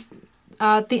think of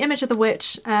the image of the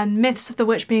witch and myths of the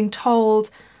witch being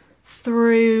told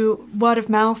through word of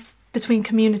mouth between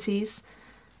communities,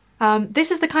 this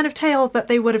is the kind of tale that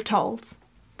they would have told.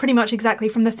 Pretty much exactly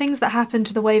from the things that happen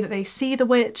to the way that they see the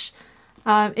witch.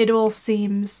 It all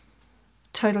seems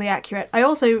totally accurate. I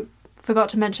also forgot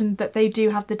to mention that they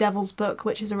do have the Devil's Book,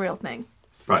 which is a real thing.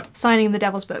 Right. Signing the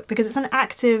Devil's Book, because it's an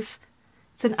active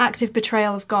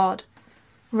betrayal of God,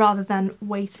 rather than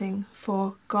waiting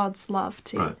for God's love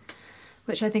to, Right.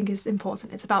 which I think is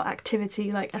important. It's about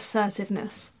activity, like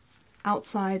assertiveness,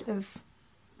 outside of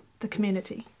the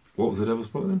community. What was the Devil's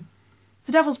Book then?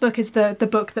 The Devil's Book is the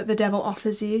book that the devil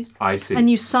offers you. I see. And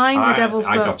you sign the Devil's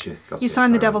I Book. got you. You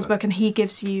sign the Sorry Devil's about that. Book and he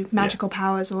gives you magical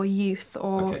powers or youth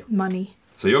or Okay. money.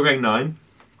 So you're going 9.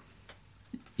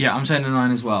 Yeah, I'm saying a 9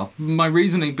 as well. My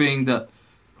reasoning being that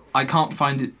I can't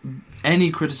find any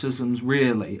criticisms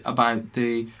really about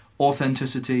the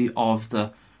authenticity of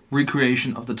the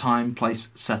recreation of the time, place,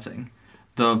 setting,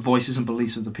 the voices and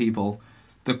beliefs of the people.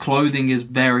 The clothing is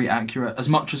very accurate. As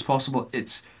much as possible,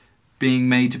 it's being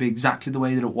made to be exactly the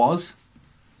way that it was.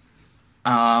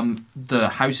 The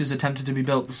houses attempted to be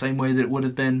built the same way that it would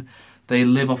have been. They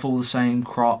live off all the same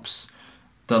crops,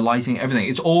 the lighting, everything.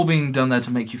 It's all being done there to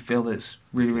make you feel that it's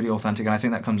really, really authentic, and I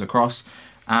think that comes across.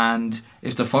 And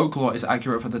if the folklore is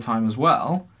accurate for the time as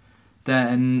well,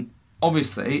 then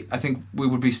obviously I think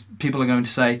people are going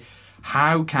to say,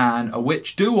 how can a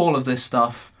witch do all of this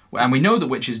stuff? And we know that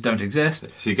witches don't exist,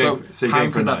 So you're going for how a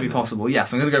could that 9 be then? possible?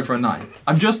 Yes, I'm going to go for a 9.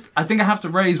 I think I have to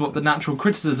raise what the natural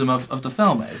criticism of the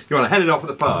film is. You want to head it off at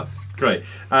the pass. Great.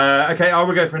 Okay, I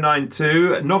will go for a 9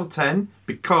 too. Not a 10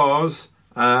 because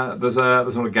there's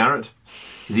one of Garrett.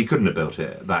 Because he couldn't have built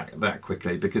it that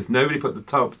quickly because nobody put the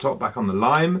top back on the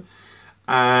lime.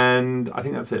 And I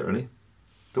think that's it, really.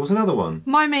 There was another one.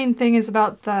 My main thing is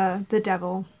about the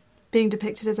devil being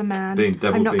depicted as a man. Being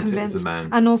devil I'm not being depicted convinced. as a man.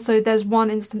 And also there's one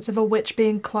instance of a witch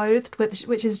being clothed,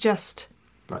 which is just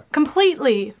Right.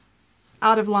 completely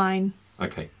out of line.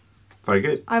 Okay. Very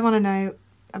good. I want to know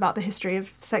about the history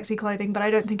of sexy clothing, but I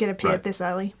don't think it appeared Right. this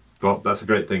early. Well, that's a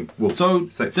great thing. Well, So,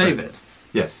 sex David,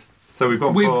 yes. So we've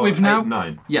got we've now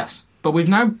 9. yes, but we've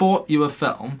now bought you a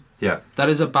film Yeah. that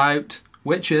is about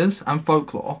witches and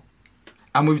folklore,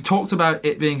 and we've talked about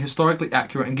it being historically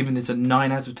accurate and given it a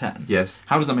 9 out of 10. Yes.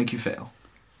 How does that make you feel?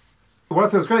 Well,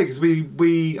 it feels great because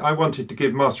I wanted to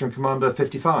give Master and Commander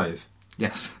 55.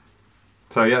 Yes.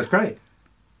 So yeah, it's great.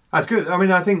 That's good. I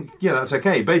mean, I think, yeah, that's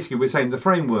okay. Basically, we're saying the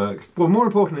framework, well, more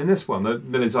important in this one,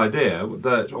 Miller's idea,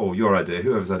 or your idea,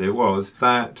 whoever's idea it was,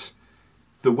 that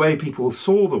the way people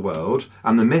saw the world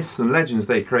and the myths and legends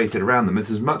they created around them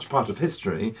is as much part of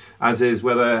history as is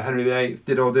whether Henry VIII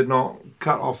did or did not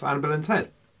cut off Anne Boleyn's head.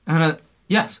 And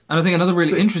yes, and I think another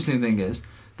really interesting thing is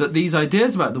that these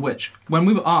ideas about the witch, when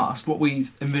we were asked what we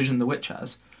envision the witch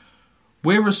as,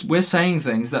 we're saying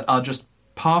things that are just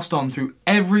passed on through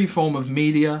every form of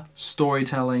media,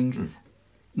 storytelling,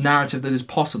 narrative that is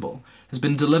possible, has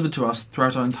been delivered to us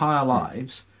throughout our entire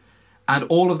lives, and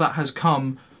all of that has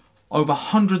come over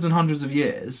hundreds and hundreds of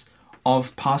years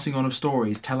of passing on of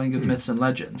stories, telling of myths and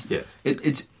legends. Yes.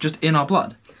 It's just in our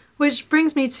blood. Which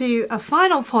brings me to a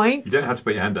final point. You don't have to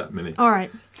put your hand up, Millie. All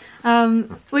right.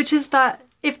 Which is that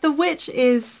if the witch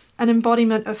is an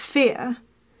embodiment of fear,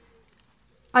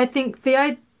 I think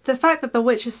the fact that the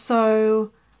witch is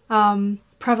so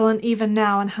prevalent even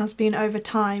now and has been over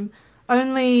time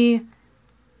only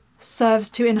serves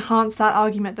to enhance that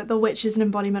argument that the witch is an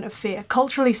embodiment of fear,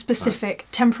 culturally specific,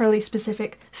 temporally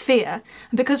specific fear.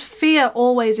 And because fear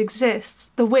always exists,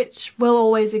 the witch will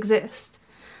always exist.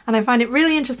 And I find it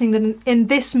really interesting that in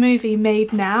this movie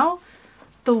made now,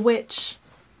 the witch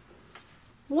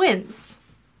wins.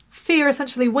 Fear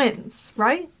essentially wins,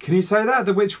 right? Can you say that?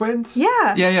 The witch wins?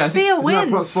 Yeah. Yeah. Fear Isn't that a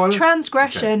plot wins. spoiler?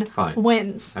 Transgression Okay, fine.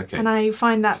 wins. Okay. And I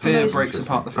find that Fear the most... breaks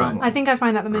apart the film. Right. I think I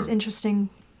find that the most interesting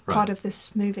Right. part of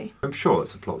this movie. I'm sure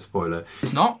it's a plot spoiler.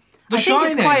 It's not. The I Shining.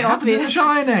 think it's quite Happened in obvious. The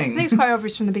Shining. I think it's quite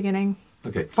obvious from the beginning.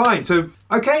 Okay, fine. So,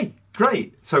 okay,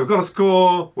 great. So we've got a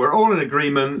score. We're all in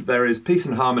agreement. There is peace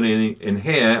and harmony in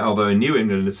here, although in New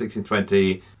England in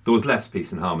 1620, there was less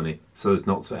peace and harmony. So there's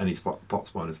not any plot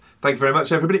spoilers. Thank you very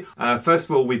much, everybody. First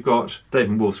of all, we've got Dave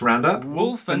and Wolf's Roundup.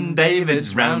 Wolf and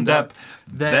David's Roundup.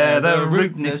 They're the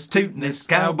rootinest, tootinest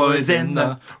cowboys in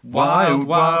the wild,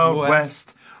 wild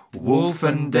west. Wolf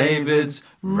and David's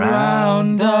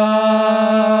Roundup.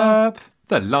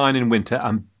 The Lion in Winter,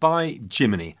 and by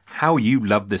Jiminy, how you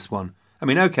love this one. I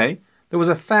mean, okay, there was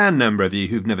a fair number of you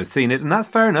who've never seen it, and that's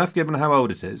fair enough given how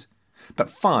old it is.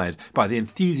 But fired by the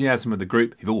enthusiasm of the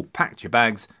group, you've all packed your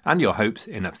bags and your hopes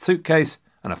in a suitcase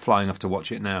and are flying off to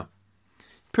watch it now.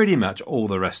 Pretty much all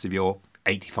the rest of your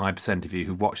 85% of you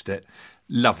who watched it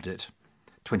loved it.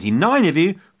 29 of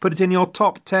you put it in your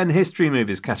top 10 history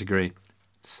movies category.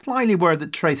 Slightly worried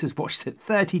that Trace has watched it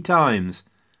 30 times.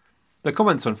 The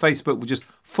comments on Facebook were just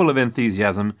full of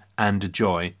enthusiasm and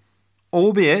joy.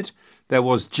 Albeit, there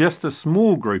was just a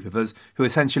small group of us who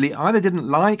essentially either didn't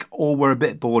like or were a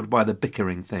bit bored by the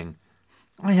bickering thing.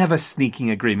 I have a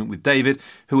sneaking agreement with David,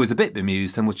 who was a bit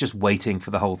bemused and was just waiting for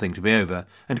the whole thing to be over,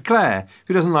 and Claire,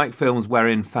 who doesn't like films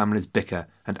wherein families bicker,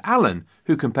 and Alan,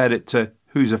 who compared it to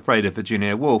Who's Afraid of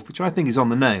Virginia Woolf, which I think is on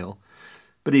the nail.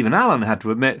 But even Alan had to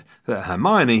admit that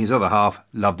Hermione, his other half,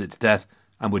 loved it to death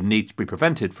and would need to be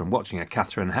prevented from watching a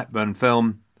Katharine Hepburn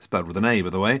film, spelled with an A, by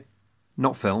the way,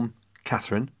 not film,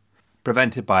 Katharine,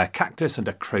 prevented by a cactus and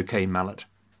a croquet mallet.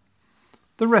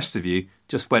 The rest of you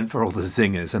just went for all the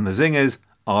zingers, and the zingers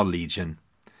are legion.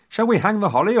 Shall we hang the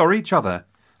holly or each other?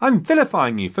 I'm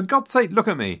vilifying you, for God's sake, look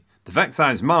at me. The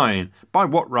Vexa's mine. By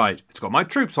what right? It's got my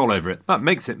troops all over it. That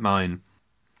makes it mine.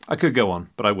 I could go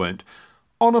on, but I won't.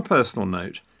 On a personal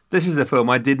note, this is a film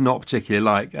I did not particularly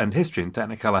like, and History in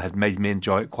Technicolor has made me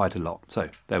enjoy it quite a lot. So,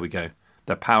 there we go.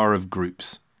 The power of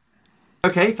groups.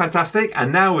 Okay, fantastic.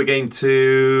 And now we're going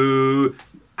to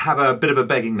have a bit of a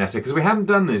begging letter, because we haven't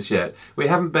done this yet. We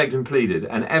haven't begged and pleaded.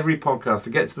 And every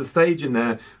podcaster gets to the stage in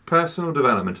their personal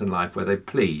development in life where they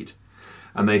plead.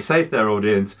 And they say to their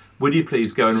audience, would you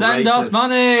please go and Send rate us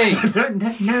money!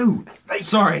 No. Later.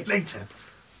 Sorry. Later.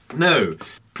 No.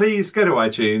 Please go to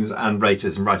iTunes and rate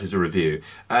us and write us a review.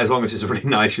 As long as it's a really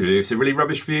nice review. If it's a really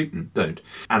rubbish review, don't.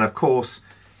 And of course,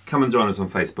 come and join us on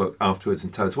Facebook afterwards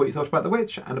and tell us what you thought about The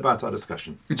Witch and about our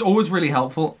discussion. It's always really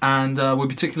helpful, and we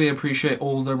particularly appreciate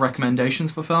all the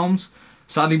recommendations for films.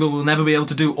 Sadly, we will never be able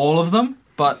to do all of them,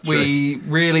 but we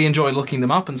really enjoy looking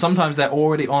them up, and sometimes they're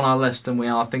already on our list and we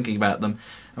are thinking about them,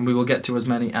 and we will get to as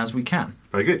many as we can.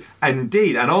 Very good.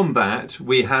 Indeed, and on that,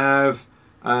 we have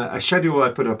a schedule I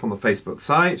put up on the Facebook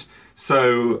site.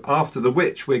 So after The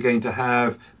Witch, we're going to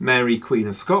have Mary, Queen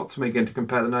of Scots. We're going to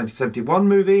compare the 1971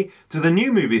 movie to the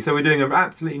new movie. So we're doing an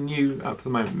absolutely new,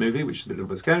 up-to-the-moment movie, which is a bit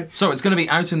of a scary. So it's going to be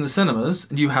out in the cinemas,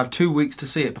 and you have 2 weeks to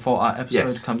see it before our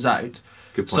episode comes out.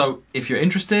 Good point. So if you're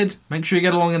interested, make sure you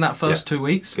get along in that first 2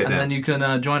 weeks, Get and down. then you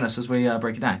can join us as we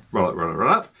break it down. Roll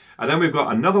up. And then we've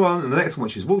got another one, and the next one,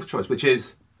 which is Wolf's Choice, which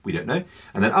is... we don't know.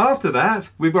 And then after that,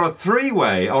 we've got a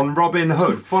three-way on Robin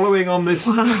Hood, following on this...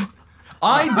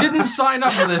 I didn't sign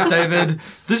up for this, David.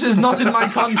 This is not in my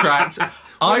contract.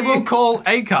 I will call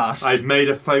Acast. I've made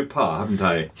a faux pas, haven't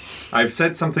I? I've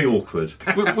said something awkward.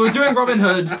 We're doing Robin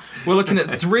Hood. We're looking at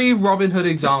 3 Robin Hood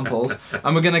examples,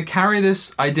 and we're going to carry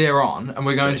this idea on, and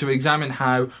we're going to examine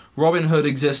how Robin Hood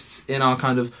exists in our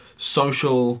kind of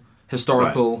social...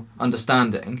 historical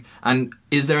understanding, and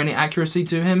is there any accuracy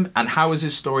to him, and how has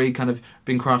his story kind of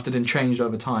been crafted and changed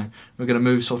over time? We're going to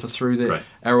move sort of through the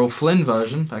Errol Flynn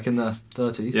version back in the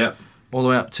 30s, all the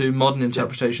way up to modern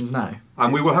interpretations now.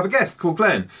 And we will have a guest called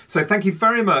Glenn. So thank you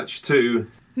very much to...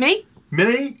 Me?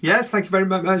 Millie, yes, thank you very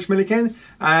much, Milliken.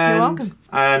 And, You're welcome.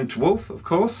 And to Wolf, of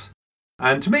course.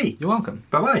 And to me. You're welcome.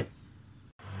 Bye-bye.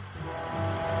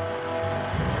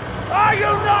 Are you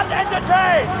not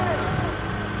entertained?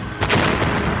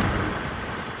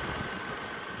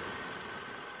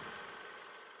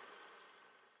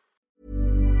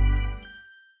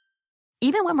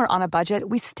 Even when we're on a budget,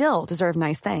 we still deserve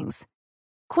nice things.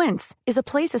 Quince is a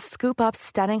place to scoop up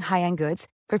stunning high-end goods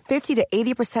for 50 to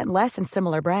 80% less than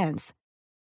similar brands.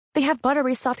 They have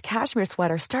buttery soft cashmere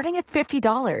sweaters starting at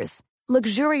 $50,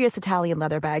 luxurious Italian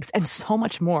leather bags, and so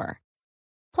much more.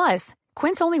 Plus,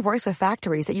 Quince only works with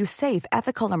factories that use safe,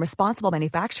 ethical, and responsible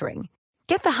manufacturing.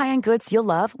 Get the high-end goods you'll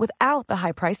love without the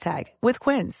high price tag with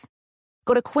Quince.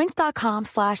 Go to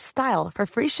quince.com/style for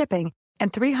free shipping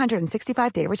and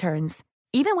 365-day returns.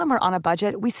 Even when we're on a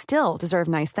budget, we still deserve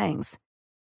nice things.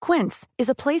 Quince is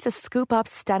a place to scoop up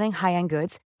stunning high-end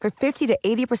goods for 50 to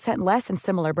 80% less than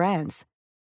similar brands.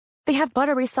 They have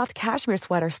buttery soft cashmere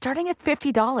sweaters starting at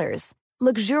 $50,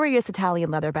 luxurious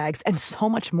Italian leather bags, and so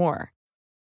much more.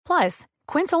 Plus,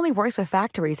 Quince only works with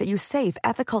factories that use safe,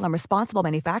 ethical, and responsible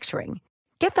manufacturing.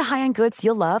 Get the high-end goods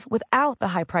you'll love without the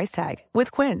high price tag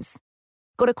with Quince.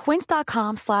 Go to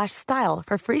quince.com/style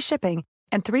for free shipping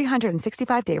and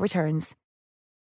 365-day returns.